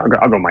 So yeah,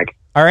 I'll go Mike.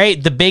 All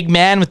right, the big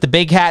man with the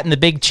big hat and the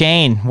big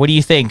chain. What do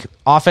you think?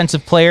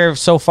 Offensive player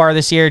so far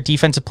this year,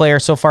 defensive player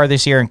so far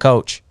this year, and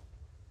coach?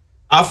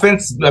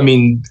 Offense, I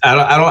mean,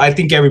 I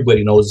think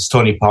everybody knows it's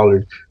Tony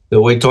Pollard.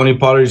 The way Tony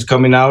Pollard is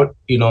coming out,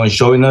 and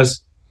showing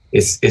us,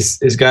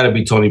 it's got to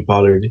be Tony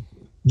Pollard.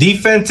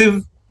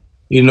 Defensive,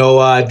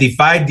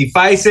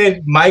 Defy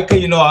said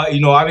Micah.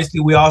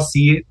 Obviously we all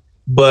see it,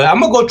 but I'm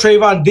gonna go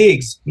Trayvon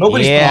Diggs.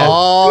 Nobody's we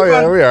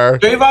are.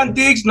 Trayvon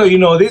Diggs.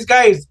 No, this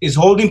guy is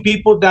holding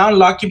people down,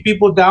 locking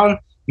people down.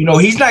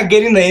 He's not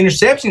getting the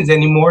interceptions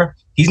anymore.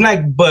 He's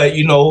not, but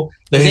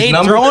they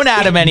ain't throwing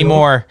at him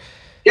anymore.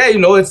 Yeah,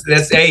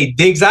 that's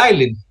Diggs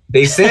Island.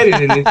 They said it,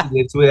 and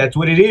that's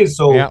what it is.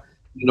 So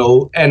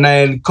and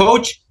then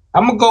coach,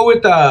 I'm gonna go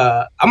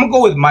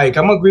with Mike.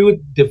 I'm gonna agree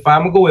with Defy.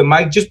 I'm gonna go with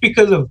Mike just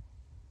because of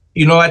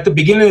at the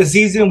beginning of the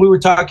season we were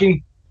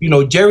talking.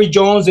 Jerry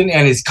Jones and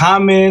his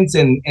comments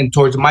and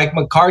towards Mike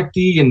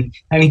McCarthy and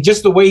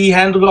just the way he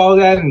handled all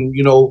that and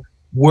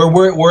where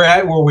we're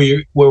at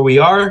where we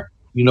are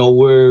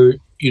we're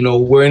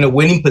in a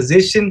winning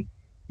position.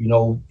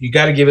 You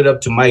got to give it up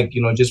to Mike.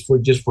 Just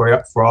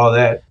for all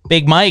that.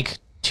 Big Mike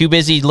too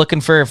busy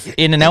looking for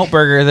In-N-Out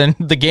burger than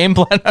the game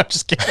plan. I'm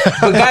just kidding.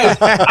 But guys,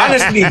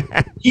 honestly,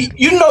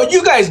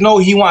 you guys know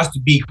he wants to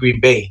beat Green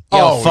Bay.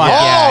 Fuck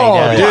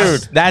yeah, he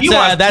does. Dude,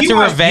 that's a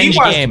revenge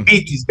game. To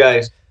beat these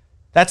guys.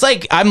 That's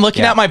like, I'm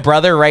looking at my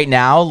brother right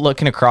now,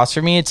 looking across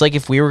from me. It's like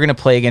if we were going to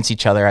play against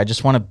each other, I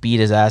just want to beat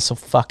his ass so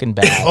fucking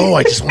bad.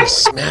 I just want to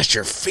smash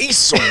your face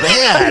so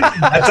bad.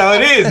 That's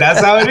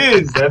how it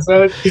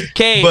is.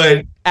 Okay,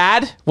 but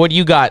Ad, what do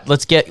you got?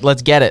 Let's get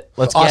it.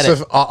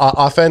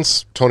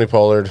 Offense, Tony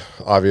Pollard,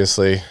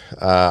 obviously.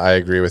 I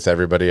agree with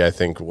everybody. I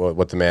think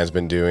what the man's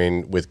been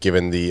doing with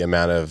given the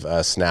amount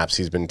of snaps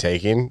he's been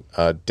taking,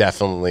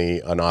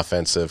 definitely an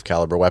offensive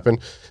caliber weapon.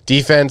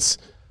 Defense,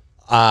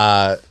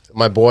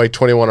 my boy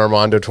 21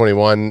 Armando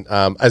 21.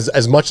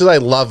 As much as I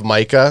love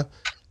Micah,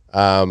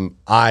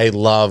 I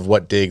love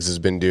what Diggs has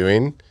been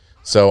doing.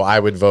 So I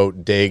would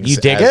vote Diggs. You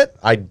dig it?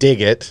 I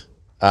dig it.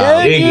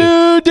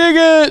 You dig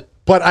it?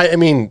 But I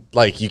mean,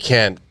 like you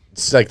can't.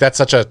 It's like that's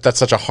such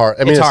a hard.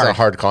 I mean, it's a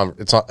hard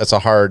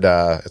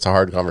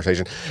hard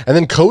conversation. And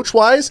then coach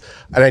wise,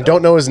 and I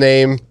don't know his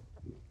name.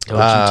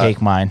 Coach, you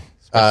take mine.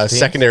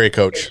 Secondary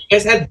coach. You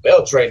guys had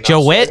belts right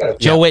now.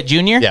 Joe Witt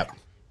Jr. Yeah.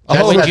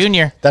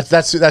 Jr.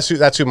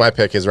 That's who my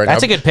pick is right now.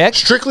 That's a good pick.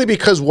 Strictly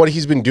because what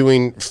he's been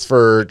doing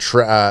for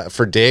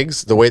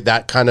Diggs, the way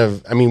that kind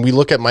of. I mean, we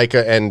look at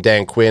Micah and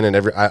Dan Quinn,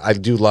 and I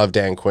do love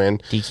Dan Quinn.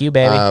 DQ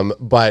baby.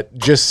 But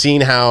just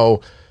seeing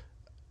how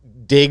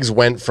Diggs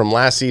went from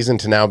last season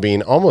to now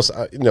being almost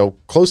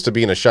close to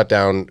being a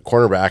shutdown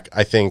cornerback,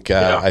 I think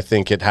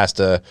it has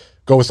to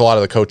go with a lot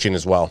of the coaching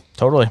as well.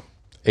 Totally.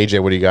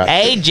 AJ, what do you got?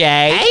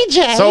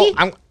 AJ. So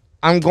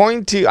I'm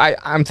going to.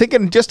 I'm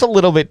thinking just a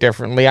little bit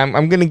differently.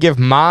 I'm going to give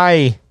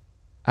my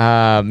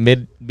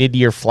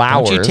mid-year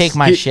flowers. Don't you take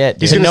my shit?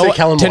 He's going to say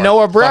Kellen Moore. To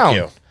Noah Brown.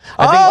 Fuck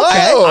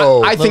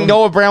you. I think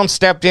Noah Brown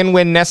stepped in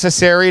when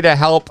necessary to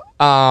help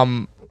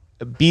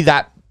be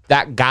that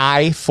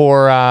guy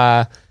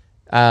for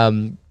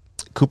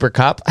Cooper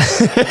Kupp.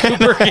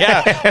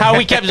 How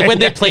we kept when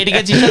they played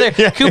against each other.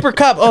 Yeah. Cooper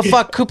Kupp. Oh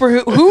fuck, Cooper.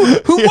 Who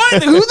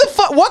won? Who the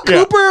fuck? What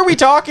Cooper are we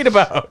talking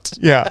about?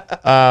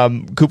 Yeah,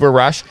 Cooper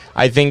Rush.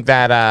 I think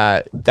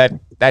that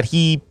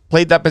he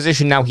played that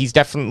position. Now he's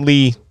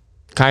definitely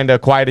kind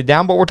of quieted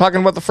down, but we're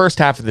talking about the first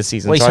half of the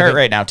season. Well, he's hurt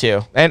right now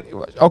too. And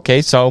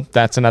okay, so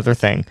that's another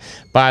thing.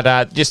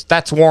 But just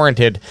that's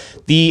warranted.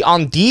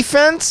 On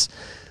defense,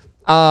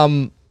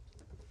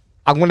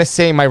 I'm going to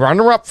say my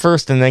runner-up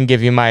first and then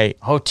give you my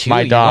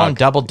my dog.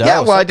 Double dose.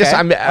 Yeah, well,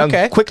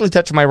 I'm quickly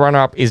touching my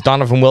runner-up is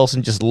Donovan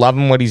Wilson. Just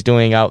loving what he's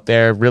doing out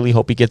there. Really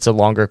hope he gets a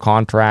longer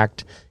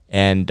contract.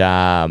 And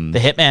the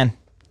hitman,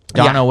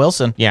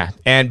 Wilson. Yeah,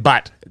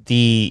 but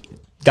the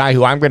guy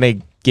who I'm going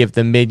to give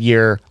the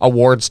mid-year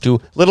awards to,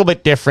 a little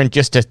bit different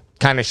just to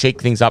kind of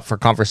shake things up for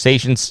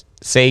conversation's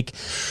sake.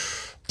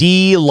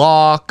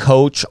 D-Law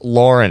coach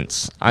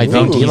Lawrence. I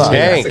think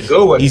that's a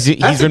good one.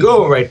 That's a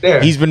good one right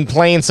there. He's been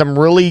playing some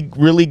really,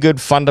 really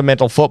good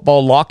fundamental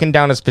football, locking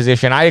down his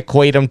position. I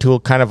equate him to a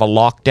kind of a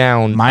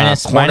lockdown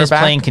minus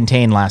playing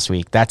contain last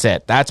week. That's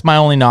it. That's my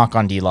only knock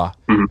on D-Law.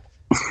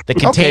 The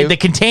contain.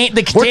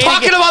 We're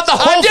talking about the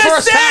whole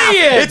first half.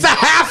 It's a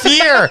half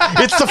year.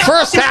 It's the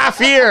first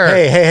half year.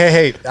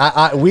 Hey.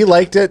 We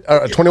liked it.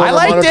 21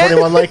 liked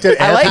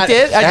it. I liked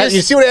it. You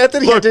see what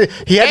Anthony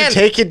he had to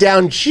take it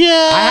down just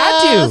I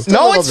had to.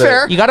 No, it's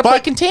fair. You got to play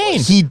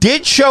contain. He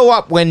did show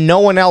up when no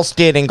one else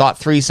did and got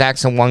 3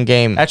 sacks in one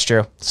game. That's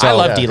true. So, I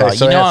love D-Law.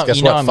 So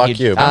guess what? Fuck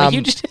you. I'm a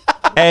huge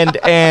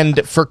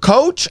and for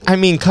coach, I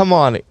mean, come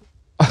on.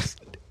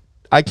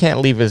 I can't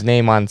leave his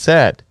name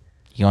unsaid.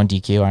 You on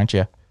DQ, aren't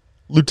you?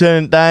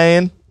 Lieutenant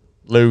Dan.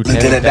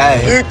 Lieutenant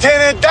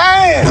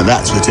Dan. Now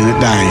that's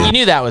Lieutenant Dan. You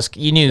knew that was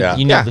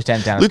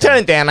Lieutenant Dan.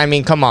 Lieutenant Dan, I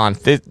mean, come on.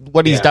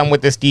 What he's done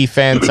with this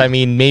defense, I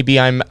mean, maybe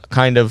I'm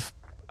kind of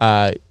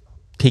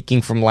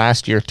taking from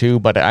last year too,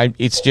 but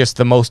it's just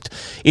the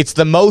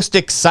most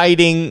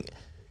exciting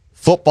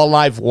football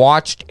I've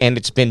watched, and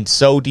it's been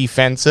so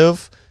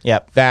defensive.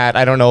 Yep. That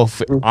I don't know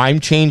if I'm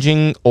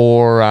changing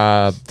or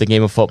the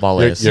game of football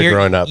is. You're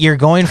growing up. You're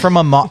going from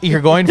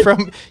you're going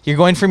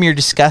from your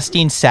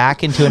disgusting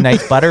sack into a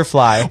nice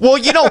butterfly. Well,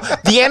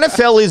 the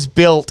NFL is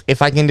built.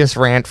 If I can just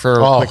rant for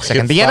a quick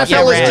second, the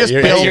NFL is just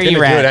built.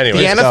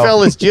 The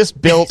NFL is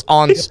just built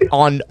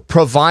on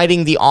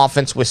providing the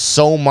offense with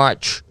so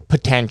much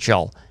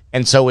potential,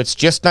 and so it's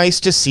just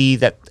nice to see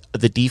that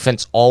the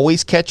defense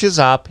always catches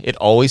up. It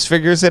always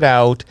figures it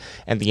out,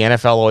 and the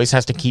NFL always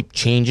has to keep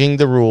changing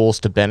the rules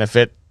to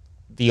benefit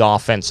the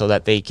offense so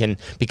that they can,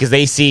 because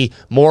they see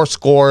more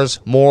scores,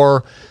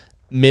 more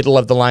middle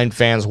of the line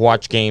fans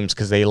watch games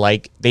because they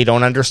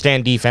don't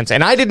understand defense,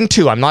 and I didn't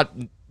too. I'm not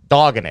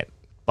dogging it,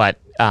 but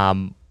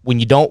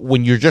when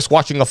you're just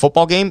watching a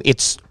football game,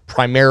 it's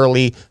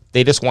primarily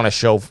they just want to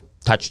show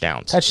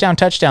touchdowns. Touchdown.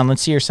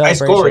 Let's see your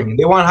celebration. High scoring.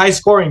 They want high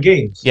scoring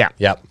games. Yeah.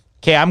 Yep.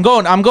 Okay, I'm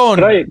going.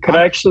 Could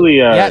I actually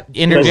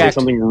interject say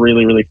something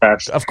really, really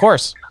fast? Of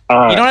course. You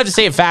don't have to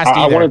say it fast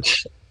either.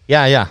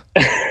 Yeah.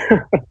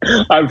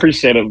 I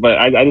appreciate it, but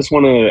I just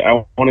want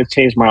to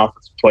change my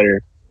offensive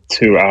player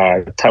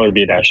to Tyler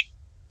Biadasz.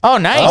 Oh,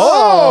 nice.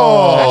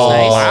 Oh, that's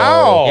nice.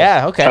 Wow.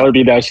 Yeah, okay. Tyler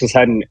Biadasz has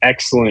had an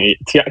excellent.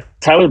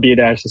 Tyler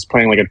Biadasz is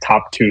playing like a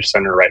top 2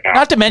 center right now.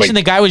 Not to mention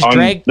the guy was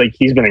dragged.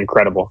 He's been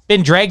incredible.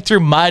 Been dragged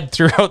through mud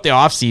throughout the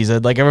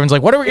offseason. Like everyone's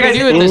like, what are we going to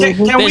do with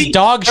this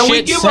dog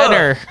shit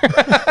center?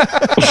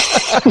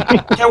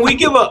 Can we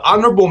give an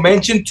honorable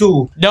mention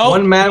to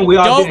one man we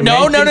all didn't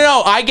mention?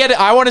 No. I get it.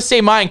 I want to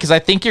say mine because I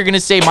think you're going to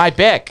say my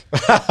pick.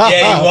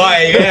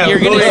 Yeah. You're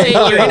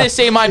going to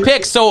say my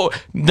pick. So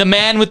the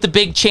man with the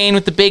big chain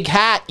with the big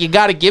hat, you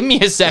got to give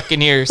me a second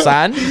here,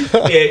 son.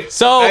 Yeah,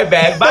 so my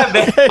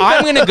bad.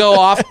 I'm going to go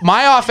off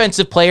my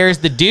offensive players,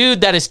 the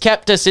dude that has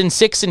kept us in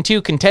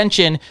 6-2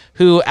 contention,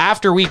 who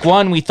after week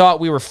 1 we thought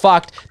we were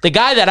fucked. The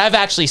guy that I've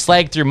actually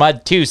slagged through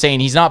mud too, saying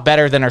he's not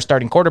better than our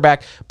starting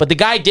quarterback, but the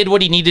guy did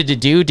what he needed to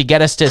do to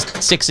get us to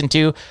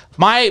 6-2.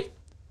 My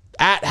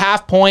at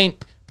half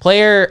point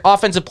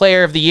offensive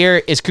player of the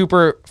year is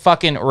Cooper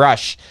fucking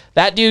Rush.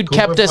 That dude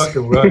kept us.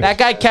 That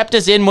guy kept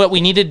us in what we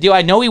needed to do.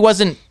 I know he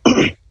wasn't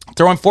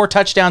throwing 4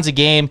 touchdowns a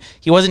game.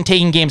 He wasn't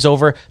taking games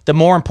over. The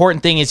more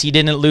important thing is he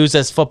didn't lose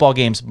us football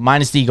games,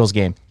 minus the Eagles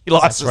game. He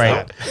lost us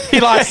that. He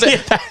lost it.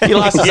 He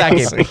lost us that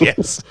game.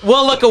 Yes.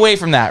 We'll look away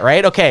from that,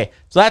 right? Okay,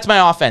 so that's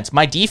my offense.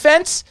 My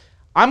defense,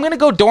 I'm going to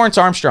go Dorrance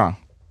Armstrong.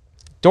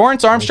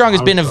 Dorrance Armstrong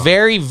has been a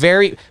very,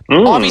 very...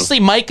 Obviously,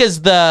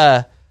 Micah's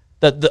the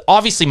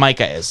obviously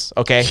Micah is,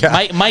 okay?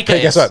 Yeah. Micah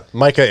is. Guess what?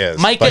 Micah is.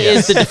 Micah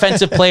is the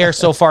defensive player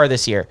so far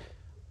this year.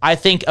 I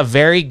think a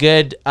very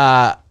good...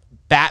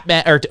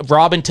 Batman or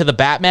Robin to the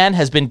Batman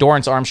has been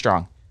Dorrance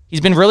Armstrong. He's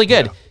been really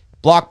good. Yeah.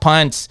 Block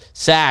punts,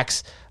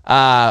 sacks,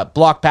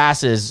 block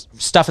passes,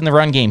 stuff in the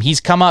run game. He's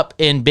come up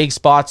in big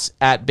spots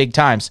at big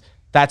times.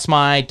 That's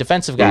my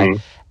defensive guy. Mm-hmm.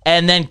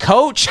 And then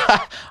coach,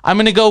 I'm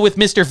going to go with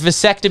Mr.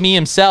 Vasectomy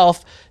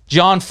himself,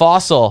 John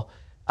Fossil.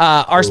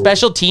 Our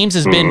special teams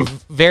has been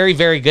very,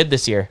 very good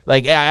this year.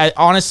 Like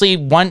honestly,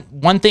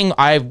 one thing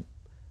I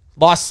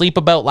lost sleep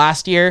about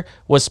last year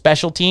was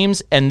special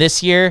teams, and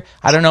this year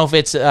I don't know if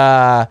it's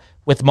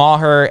with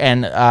Maher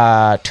and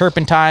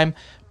Turpentine,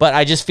 but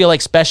I just feel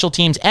like special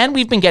teams, and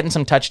we've been getting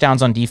some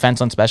touchdowns on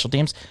defense on special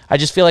teams. I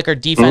just feel like our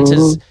defense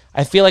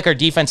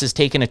has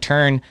taken a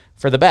turn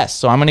for the best.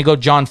 So I'm going to go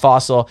John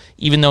Fossil,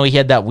 even though he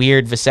had that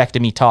weird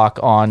vasectomy talk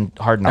on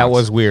Hard Knocks. That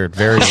was weird.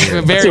 Very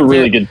weird. That's a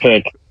really good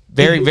pick.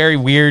 Very, very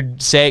weird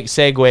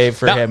segue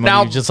for him.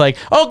 Now, he was just like,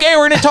 okay,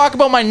 we're going to talk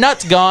about my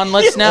nuts gone.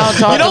 Let's now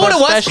talk about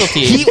special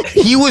teams.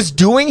 He was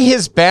doing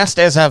his best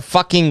as a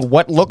fucking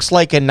what looks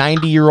like a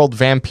 90-year-old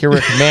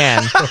vampiric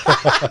man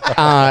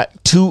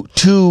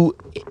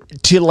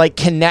to like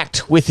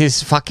connect with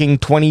his fucking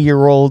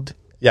 20-year-old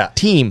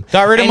team.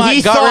 Got rid of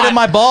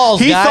my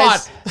balls,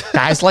 guys.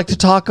 Guys like to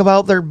talk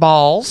about their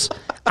balls.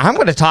 I'm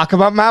going to talk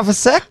about my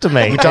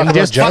vasectomy. And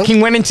just fucking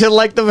went into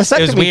like the vasectomy.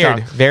 It was weird.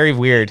 Talk. Very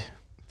weird.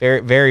 Very,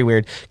 very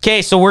weird.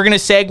 Okay, so we're going to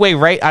segue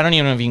right. I don't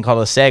even know if you can call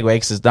it a segue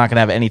because it's not going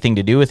to have anything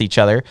to do with each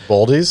other.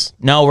 Boldies?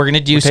 No, we're going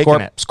to do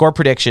score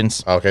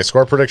predictions. Okay,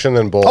 score prediction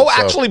then bold. Oh,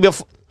 actually,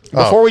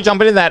 before we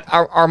jump into that,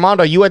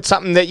 Armando, you had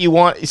something that you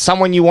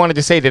wanted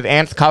to say. Did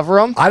Ant cover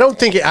him? I don't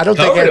think Ant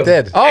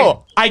did.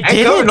 Oh, I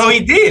did. No,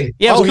 he did.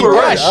 Yeah, he did.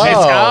 Rush.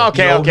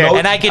 Okay.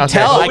 And I can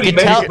tell.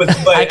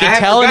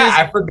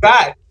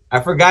 I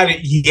forgot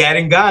it. He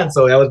hadn't gone,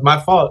 so that was my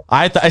fault.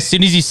 As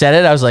soon as you said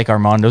it, I was like,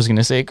 Armando's going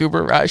to say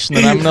Cooper Rush, and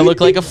then I'm going to look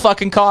like a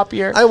fucking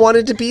copier. I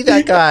wanted to be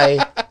that guy.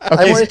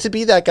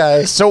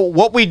 So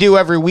what we do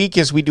every week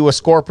is we do a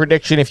score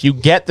prediction. If you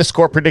get the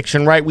score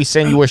prediction right, we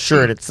send you a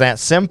shirt. It's that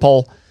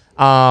simple,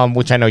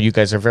 which I know you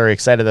guys are very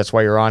excited. That's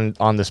why you're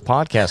on this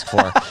podcast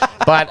for.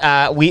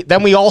 But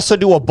we also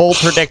do a bold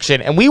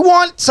prediction, and we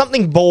want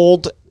something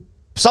bold,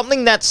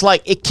 something that's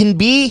like, it can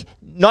be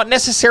not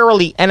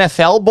necessarily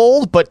NFL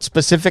bold, but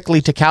specifically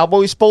to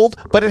Cowboys bold,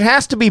 but it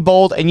has to be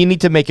bold, and you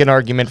need to make an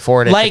argument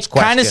for it. Like,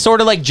 kind of sort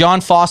of like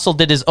John Fossil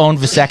did his own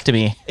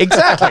vasectomy.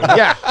 Exactly.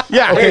 Yeah.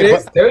 Okay,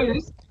 there it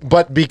is.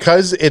 But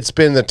because it's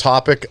been the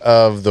topic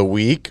of the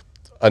week,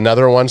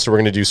 another one. So we're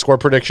going to do score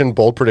prediction,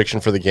 bold prediction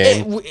for the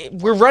game.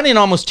 We're running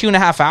almost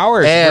 2.5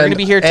 hours. We're going to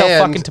be here till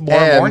fucking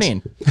tomorrow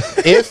morning.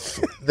 If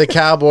the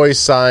Cowboys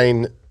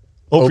sign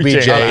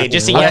OBJ,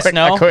 just a yes,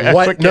 no.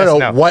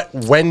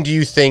 When do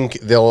you think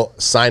they'll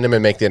sign him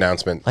and make the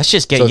announcement? Let's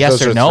just get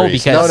yes or no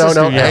because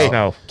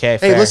no. Okay,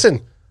 hey,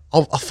 listen.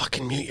 I'll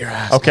fucking mute your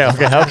ass. Okay.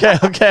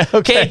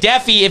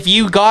 Deffy, if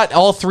you got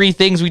all three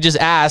things we just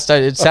asked,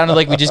 it sounded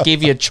like we just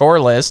gave you a chore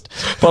list.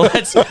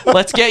 But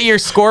let's get your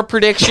score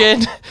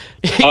prediction,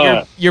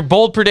 your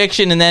bold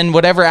prediction, and then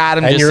whatever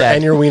Adam just said.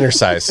 And your wiener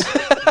size.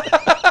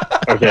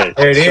 Okay,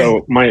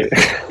 so my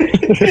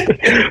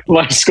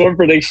my score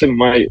prediction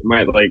might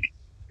like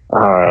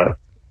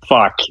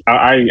fuck.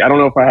 I don't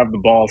know if I have the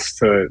balls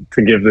to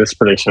give this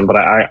prediction, but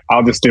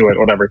I'll just do it.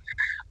 Whatever.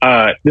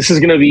 This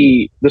is gonna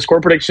be the score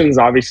prediction is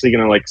obviously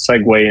gonna like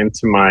segue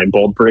into my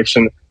bold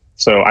prediction.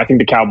 So I think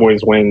the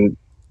Cowboys win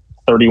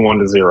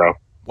 31-0.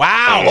 Wow!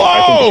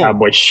 I think the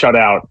Cowboys shut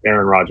out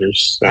Aaron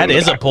Rodgers. That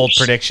is a bold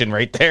prediction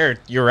right there.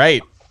 You're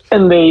right.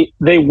 And they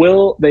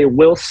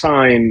will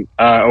sign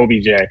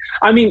OBJ.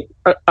 I mean,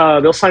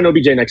 they'll sign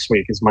OBJ next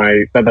week.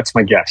 That's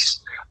my guess.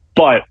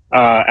 But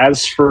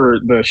as for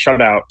the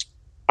shutout,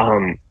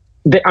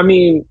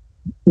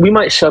 we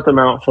might shut them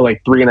out for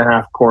like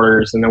 3.5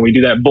 quarters, and then we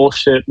do that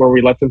bullshit where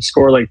we let them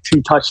score like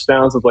 2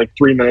 touchdowns with like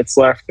 3 minutes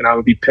left, and I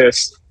would be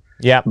pissed.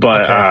 Yeah,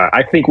 but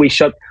I think we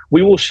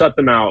will shut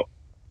them out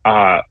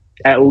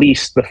at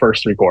least the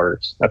first 3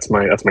 quarters. That's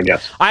my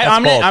guess.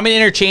 I'm gonna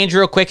interchange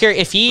real quick here.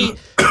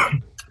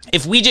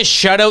 If we just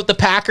shut out the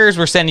Packers,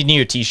 we're sending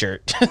you a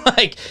T-shirt.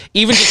 Like,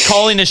 even just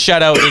calling a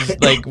shutout is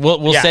like,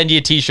 we'll send you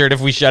a T-shirt if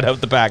we shut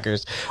out the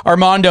Packers.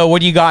 Armando,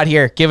 what do you got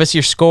here? Give us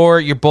your score,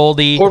 your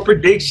boldy. Score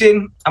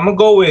prediction, I'm going to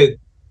go with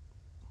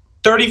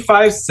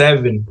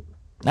 35-7.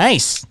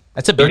 Nice.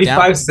 That's a big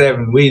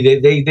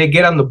 35-7. They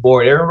get on the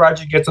board. Aaron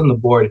Rodgers gets on the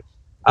board.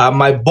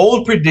 My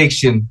bold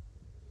prediction,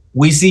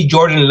 we see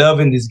Jordan Love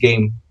in this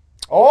game.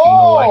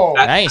 Oh,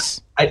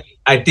 nice. I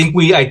think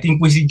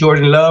we see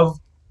Jordan Love.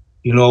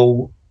 You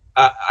know,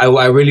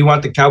 I really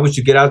want the Cowboys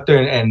to get out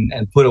there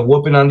and put a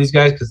whooping on these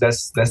guys because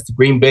that's the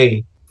Green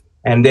Bay.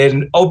 And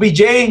then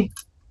OBJ,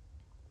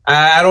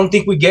 I don't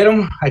think we get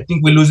him. I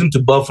think we lose him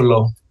to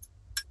Buffalo.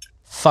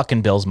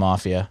 Fucking Bills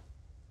Mafia.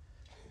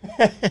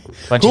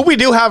 Who we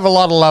do have a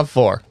lot of love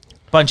for.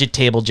 Bunch of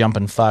table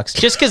jumping fucks.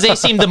 Just because they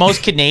seem the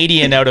most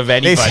Canadian out of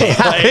anybody.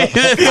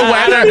 It's the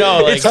weather.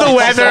 It's the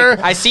weather.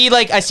 I see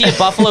a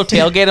Buffalo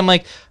tailgate. I'm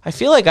like, I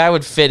feel like I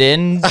would fit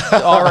in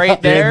all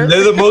right there.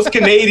 They're the most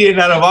Canadian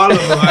out of all of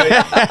them.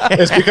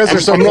 It's because they're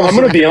so close. I'm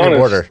going to be honest.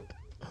 Border.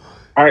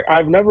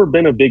 I've never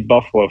been a big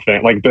Buffalo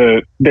fan. Like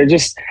they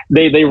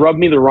rubbed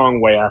me the wrong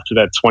way after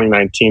that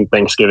 2019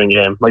 Thanksgiving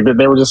game. Like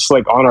they were just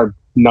like on our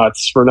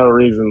nuts for no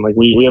reason. Like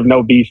we have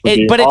no beef with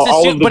you. But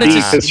all of the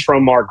beef is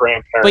from our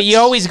grandparents. But you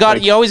always got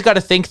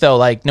to think though.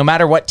 Like no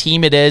matter what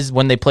team it is,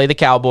 when they play the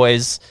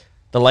Cowboys,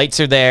 the lights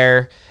are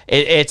there.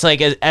 It's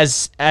like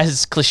as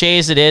cliche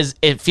as it is,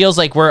 it feels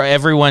like where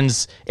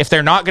everyone's, if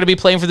they're not going to be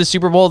playing for the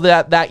Super Bowl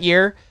that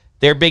year,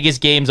 their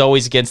biggest game's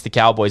always against the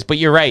Cowboys. But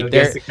you're right,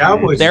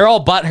 they're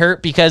all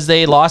butthurt because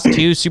they lost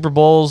 2 Super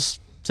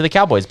Bowls to the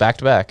Cowboys back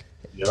to back.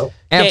 Yep.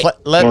 And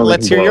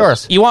let's hear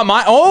yours. You want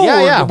mine? Oh,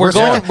 yeah. We're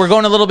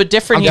going a little bit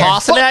different here. I'm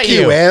tossing at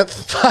you,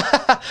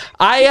 Anth.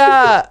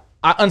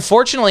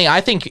 Unfortunately,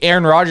 I think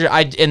Aaron Rodgers.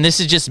 And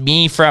this is just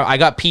me I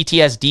got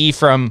PTSD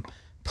from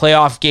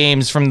playoff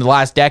games from the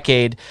last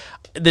decade.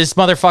 This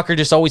motherfucker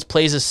just always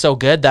plays us so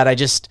good that I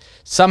just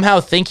somehow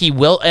think he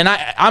will. And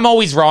I'm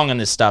always wrong on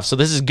this stuff, so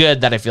this is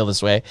good that I feel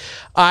this way.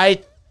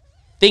 I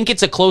think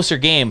it's a closer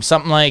game.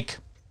 Something like,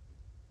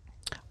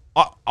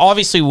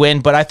 obviously win,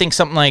 but I think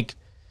something like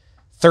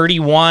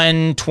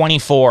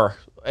 31-24.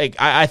 Like,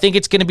 I think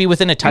it's going to be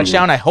within a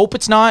touchdown. I hope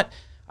it's not.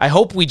 I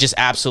hope we just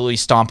absolutely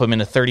stomp them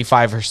into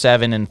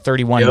 35-7 and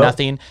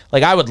 31-0.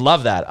 Like, I would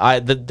love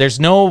that. There's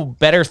no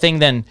better thing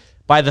than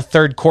by the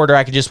third quarter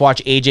I could just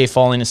watch AJ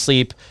falling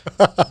asleep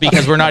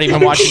because we're not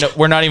even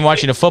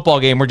watching a football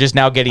game. We're just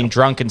now getting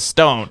drunk and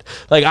stoned.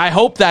 Like, I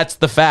hope that's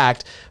the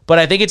fact, but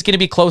I think it's going to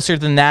be closer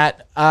than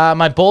that.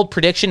 My bold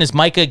prediction is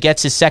Micah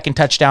gets his second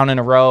touchdown in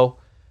a row.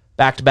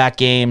 Back-to-back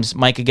games,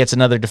 Micah gets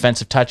another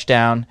defensive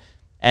touchdown,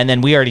 and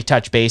then we already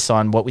touched base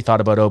on what we thought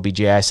about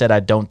OBJ. I said I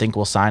don't think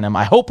we'll sign him.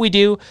 I hope we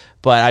do,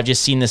 but I've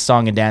just seen this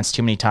song and dance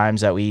too many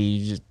times that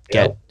we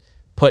get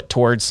put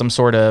towards some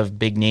sort of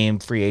big-name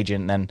free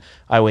agent, and then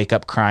I wake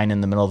up crying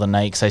in the middle of the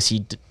night because I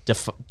see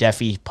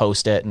Deffy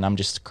post it, and I'm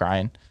just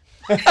crying.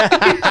 Do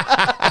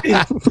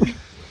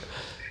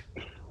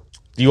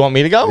you want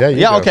me to go?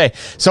 Yeah, go. Okay.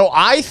 So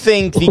I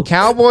think the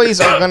Cowboys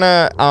are going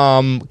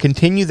to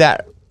continue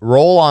that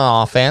roll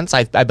on offense.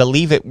 I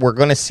believe we're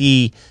going to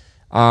see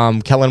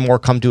Kellen Moore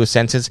come to his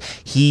senses.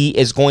 He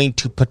is going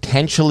to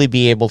potentially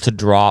be able to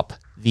drop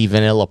the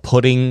vanilla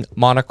pudding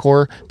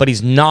moniker, but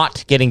he's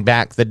not getting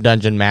back the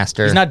Dungeon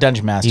Master. He's not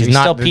Dungeon Master. He's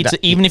still pizza.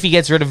 Even if he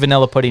gets rid of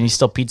vanilla pudding, he's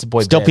still Pizza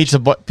Boy. Still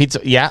bitch. Pizza.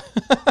 Yeah,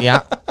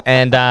 yeah.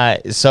 And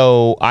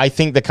so I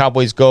think the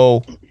Cowboys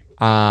go.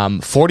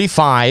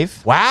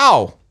 45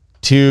 Wow.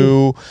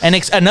 to And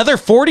another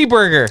 40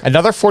 burger.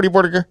 another 40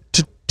 burger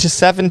to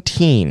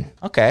 17.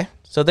 Okay.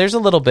 So there's a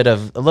little bit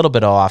of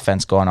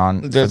offense going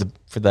on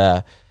for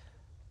the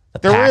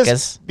There Packers.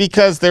 is,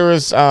 because there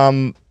is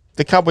the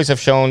Cowboys have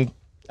shown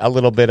a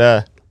little bit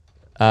of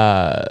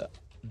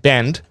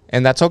bend,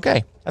 and that's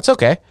okay. That's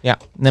okay. Yeah.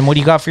 And then what do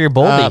you got for your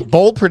boldy?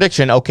 Bold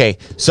prediction. Okay.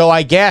 So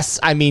I guess,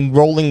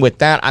 rolling with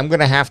that, I'm going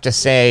to have to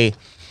say,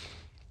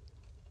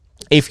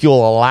 if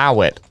you'll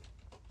allow it.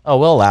 Oh,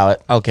 we'll allow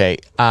it. Okay.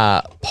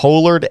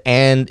 Pollard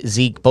and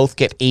Zeke both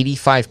get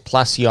 85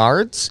 plus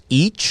yards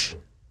each,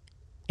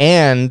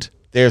 and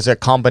there's a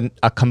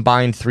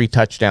combined 3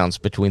 touchdowns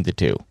between the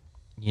two.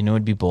 You know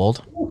it'd be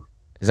bold.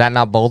 Is that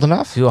not bold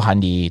enough?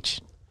 200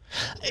 each.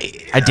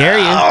 I dare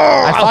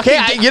you.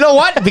 Okay. You know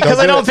what? Because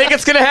I don't think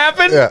it's going to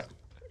happen. Yeah.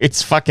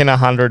 It's fucking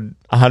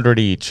 100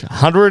 each.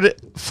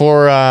 100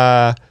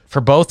 for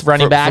both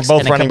running backs both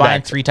and a running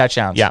combined backs. 3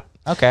 touchdowns. Yeah.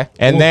 Okay.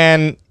 And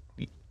then,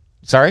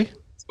 sorry?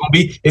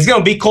 It's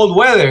gonna be cold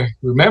weather.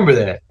 Remember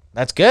that.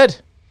 That's good.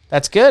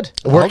 That's good.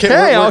 Well,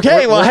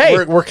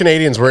 hey. We're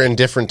Canadians. We're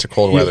indifferent to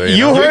cold weather. You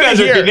know? You heard guys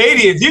it are here.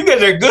 Canadians. You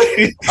guys are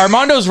good.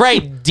 Armando's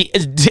right.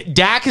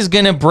 Dak is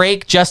going to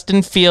break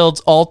Justin Fields'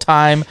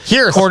 all-time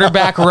Here's-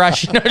 quarterback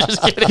rush. No,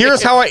 just kidding.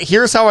 Here's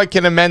how I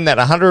can amend that: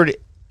 100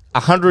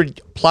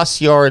 plus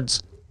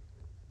yards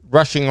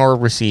rushing or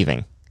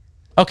receiving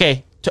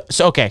Okay.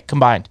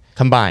 Combined.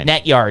 combined.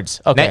 Net yards.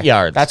 Okay. Net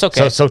yards. That's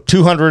okay. So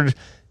 200,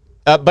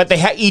 but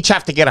they each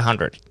have to get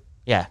 100.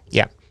 yeah.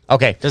 Yeah.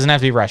 Okay. Doesn't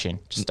have to be rushing.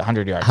 Just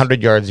 100 yards.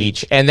 100 yards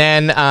each. And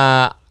then,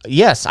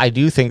 yes, I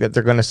do think that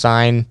they're going to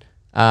sign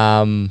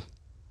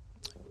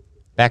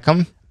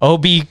Beckham.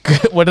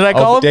 What did I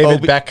call him?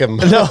 David Beckham.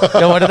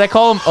 No, what did I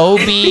call him?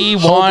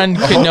 Obi-Wan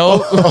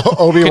Kenobi.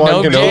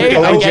 Obi-Wan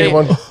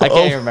Kenobi. I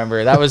can't even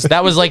remember. That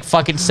was like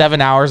fucking 7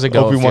 hours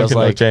ago. Obi-Wan it feels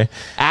like. Kenobi.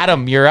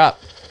 Adam, you're up.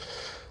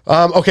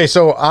 Okay,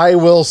 so I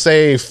will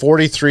say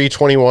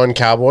 43-21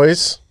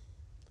 Cowboys.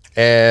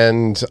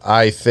 And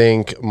I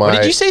think What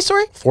did you say,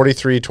 sorry?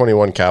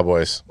 43-21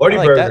 Cowboys. 40 I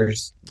like that.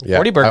 burgers. Yeah,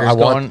 40 burgers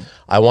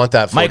I want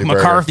that 40 Mike burger.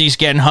 McCarthy's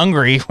getting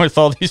hungry with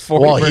all these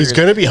 40 Well, burgers. he's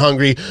going to be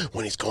hungry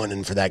when he's going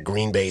in for that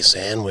Green Bay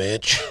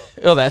sandwich.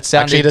 Oh, that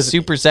sounded Actually, it doesn't-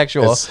 super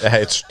sexual.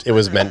 It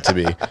was meant to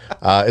be.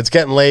 It's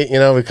getting late,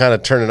 we kind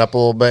of turn it up a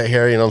little bit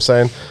here, you know what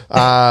I'm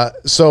saying?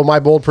 So my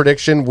bold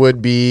prediction would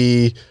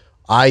be,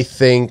 I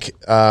think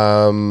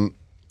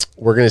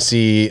we're going to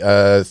see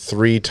a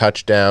 3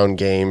 touchdown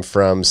game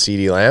from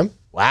CeeDee Lamb.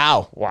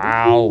 Wow.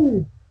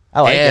 I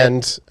like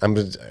it.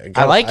 And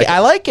I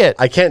like it.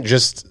 I can't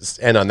just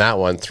end on that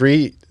one.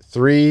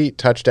 Three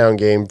touchdown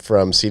game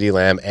from CeeDee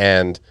Lamb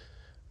and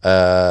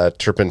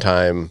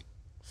Turpentine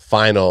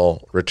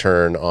final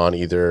return on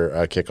either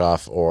a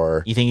kickoff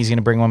or You think he's going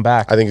to bring one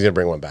back? I think he's gonna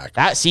bring one back.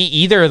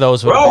 Either of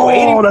those would. Bro,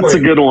 waiting Oh, for that's a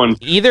it. good one.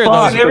 Either of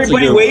Fuck. those. Is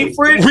everybody waiting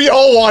for it? We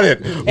all want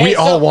it. We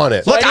all want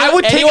it. Look, I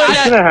would take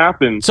It's gonna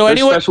happen. So Their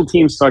anyone- special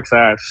team sucks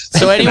ass.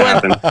 So It's gonna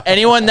happen.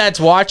 anyone that's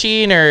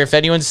watching, or if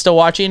anyone's still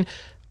watching,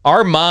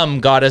 our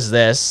mom got us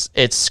this.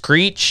 It's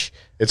Screech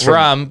It's from-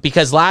 rum,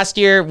 because last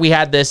year we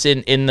had this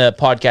in the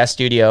podcast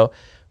studio.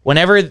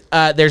 Whenever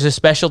there's a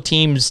special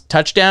teams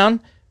touchdown,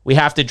 we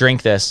have to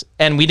drink this.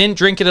 And we didn't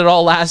drink it at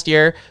all last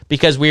year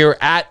because we were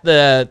at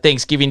the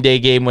Thanksgiving Day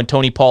game when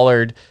Tony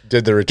Pollard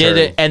Did the return. did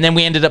it, and then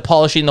we ended up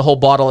polishing the whole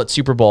bottle at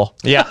Super Bowl.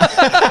 Yeah.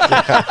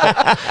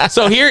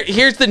 So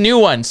here's the new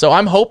one. So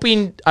I'm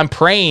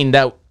praying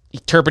that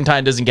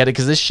Turpentine doesn't get it,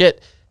 because this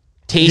shit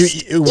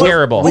tastes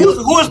terrible. Who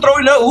was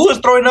throwing up? Who was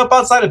throwing up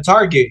outside of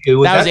Target? That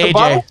was the AJ.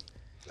 bottle?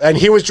 And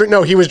he was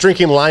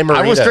drinking lime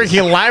I was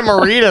drinking lime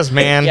margaritas,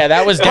 man. Yeah,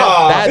 that was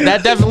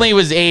that definitely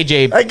was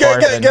AJ.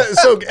 barfing.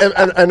 So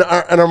and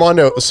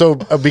Armando, so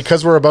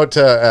because we're about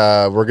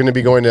to we're going to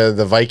be going to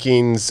the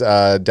Vikings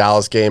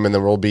Dallas game, and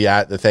then we'll be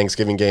at the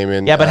Thanksgiving game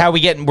in Yeah, but how we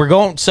getting? We're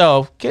going.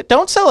 So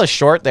don't sell us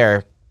short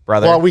there,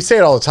 brother. well, we say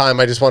it all the time.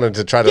 I just wanted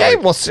to try to Yeah,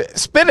 well,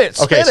 spit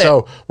it. Okay,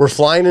 so we're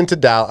flying into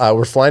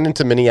we're flying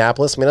into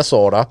Minneapolis,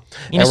 Minnesota.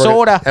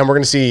 Minnesota. And we're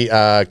going to see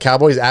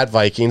Cowboys at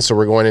Vikings. So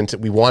we're going into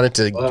we wanted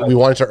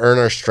to earn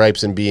our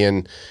stripes and be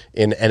in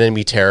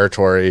enemy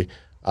territory.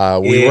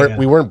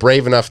 We weren't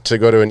brave enough to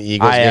go to an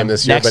Eagles game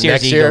this year, but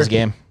next year Eagles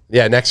game.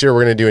 Yeah, next year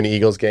we're going to do an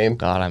Eagles game.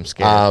 God, I'm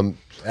scared.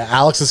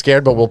 Alex is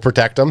scared, but we'll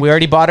protect him. We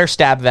already bought our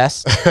stab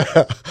vest.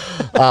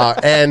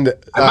 And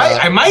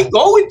I might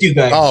go with you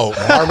guys. oh,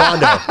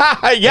 Armando,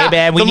 yeah, Hey,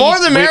 man, the more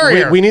the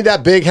merrier. we need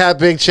that big hat,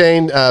 big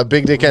chain,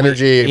 big dick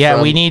energy. Yeah,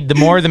 from- we need the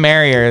more the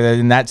merrier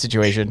in that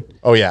situation.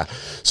 Oh yeah.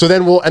 So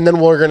then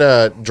we're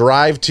gonna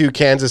drive to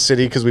Kansas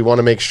City because we want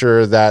to make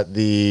sure that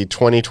the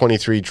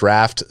 2023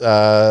 draft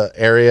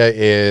area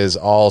is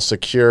all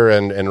secure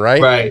and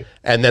right. Right.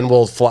 And then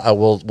we'll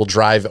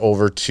drive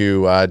over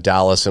to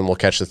Dallas and we'll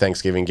catch the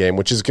Thanksgiving game,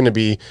 which is going to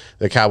be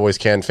the Cowboys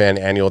Can Fan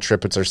annual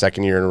trip. It's our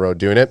second year in a row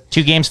doing it.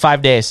 2 games,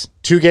 5 days.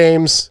 2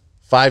 games,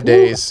 5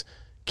 days.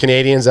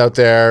 Canadians out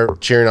there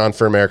cheering on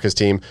for America's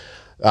team.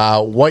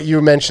 What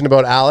you mentioned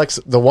about Alex,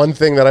 the one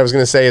thing that I was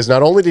going to say is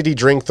not only did he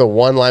drink the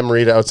one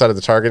Lime-A-Rita outside of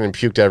the Target and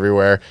puked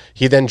everywhere,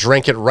 he then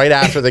drank it right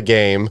after the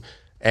game,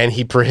 and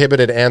he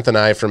prohibited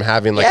Anthony from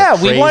having a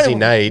crazy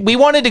night. We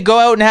wanted to go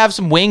out and have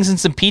some wings and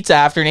some pizza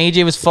after, and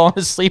AJ was falling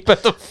asleep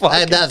at the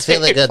fucking I'm not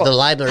feeling good. The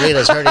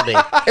Lime-A-Rita's hurting me.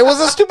 It was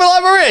a stupid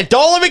Lime-A-Rita.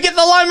 Don't let me get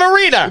the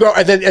Lime-A-Rita. No,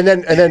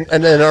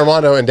 and then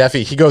Armando and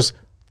Deffy, he goes,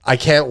 I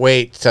can't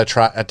wait to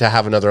try to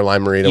have another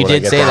Lime-A-Rita. You when I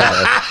did get say down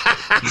that. there.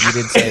 You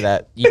did say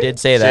that. You did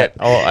say that.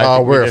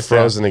 Oh, we're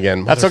frozen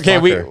again. That's okay.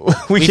 We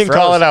can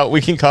call it out.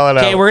 We can call it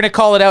out. Okay, we're going to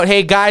call it out.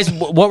 Hey, guys,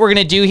 what we're going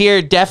to do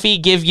here,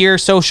 Deffy, give your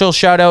social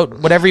shout out,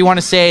 whatever you want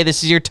to say.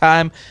 This is your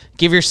time.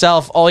 Give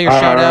yourself all your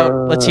shout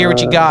out. Let's hear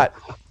what you got.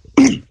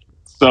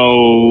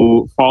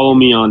 So follow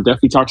me on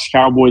Deffy Talks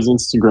Cowboys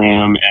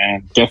Instagram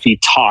and Deffy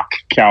Talk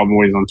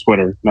Cowboys on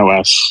Twitter. No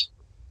S.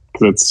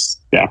 Because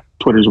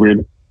Twitter's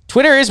weird.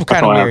 Twitter is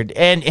kind of weird.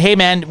 And hey,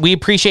 man, we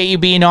appreciate you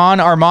being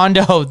on.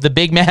 Armando, the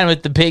big man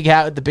with the big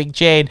hat with the big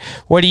chain.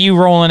 What are you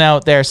rolling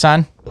out there,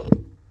 son?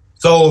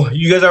 So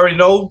you guys already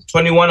know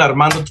 21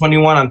 Armando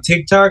 21 on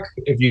TikTok.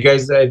 If you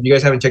guys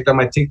haven't checked out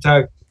my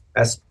TikTok,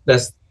 that's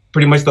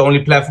pretty much the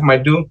only platform I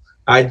do.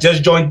 I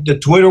just joined the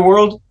Twitter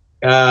world.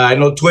 I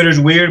know Twitter's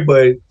weird,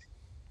 but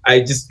I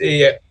just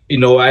I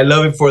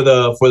love it for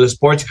the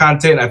sports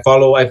content. I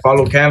follow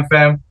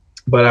CanFam,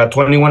 but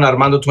 21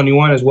 Armando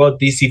 21 as well.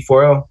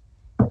 DC4L.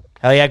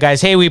 Hell yeah, guys.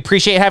 Hey, we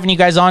appreciate having you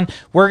guys on.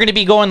 We're going to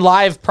be going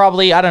live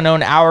probably, an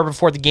hour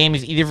before the game.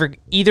 If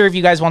either of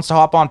you guys wants to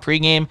hop on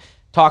pregame,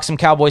 talk some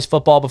Cowboys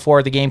football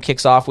before the game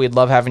kicks off, we'd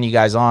love having you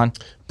guys on.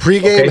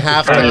 Pre-game,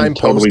 halftime,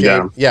 totally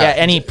post-game.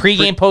 Any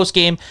pre-game,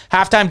 post-game,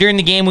 halftime, during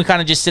the game, we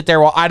kind of just sit there.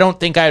 Well, I don't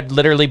think I'd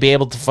literally be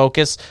able to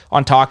focus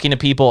on talking to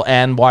people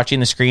and watching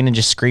the screen and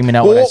just screaming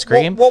out when I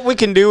scream. What we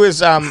can do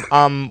is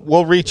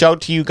we'll reach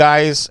out to you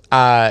guys,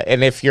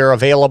 and if you're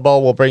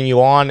available, we'll bring you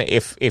on.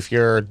 If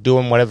you're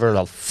doing whatever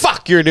the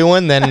fuck you're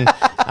doing, then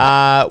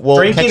we'll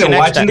drinking catch you and next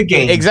watching time. the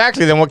game.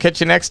 Exactly. Then we'll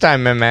catch you next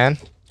time, man.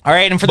 All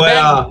right, and for the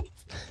band,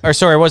 or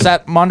sorry, was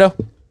that Mondo?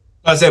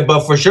 I said,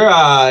 but for sure,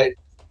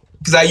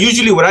 because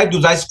what I do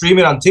is I stream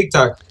it on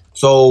TikTok.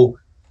 So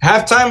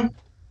halftime,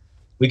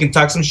 we can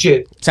talk some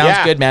shit. Sounds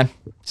good, man.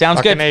 Sounds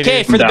Fucking good.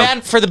 Okay,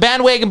 for the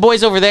bandwagon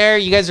boys over there,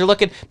 you guys are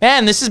looking.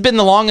 Man, this has been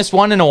the longest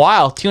one in a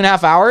while.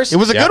 2.5 hours. It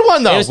was a good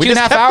one though. It was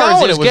 2.5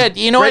 hours. It was good.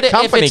 You know what?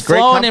 If it's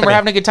flowing and we're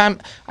having a good time,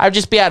 I'd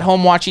just be at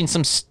home watching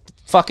some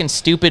fucking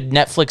stupid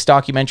Netflix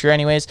documentary,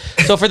 anyways.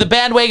 So for the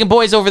bandwagon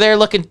boys over there,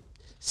 looking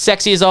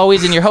sexy as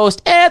always, and your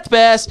host at the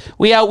best.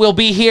 We'll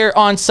be here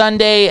on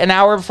Sunday an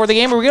hour before the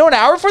game. Are we going an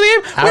hour before the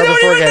game? Hour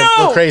before the game.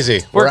 We're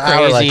crazy. We're an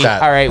hour crazy. like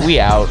that. All right, we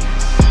out.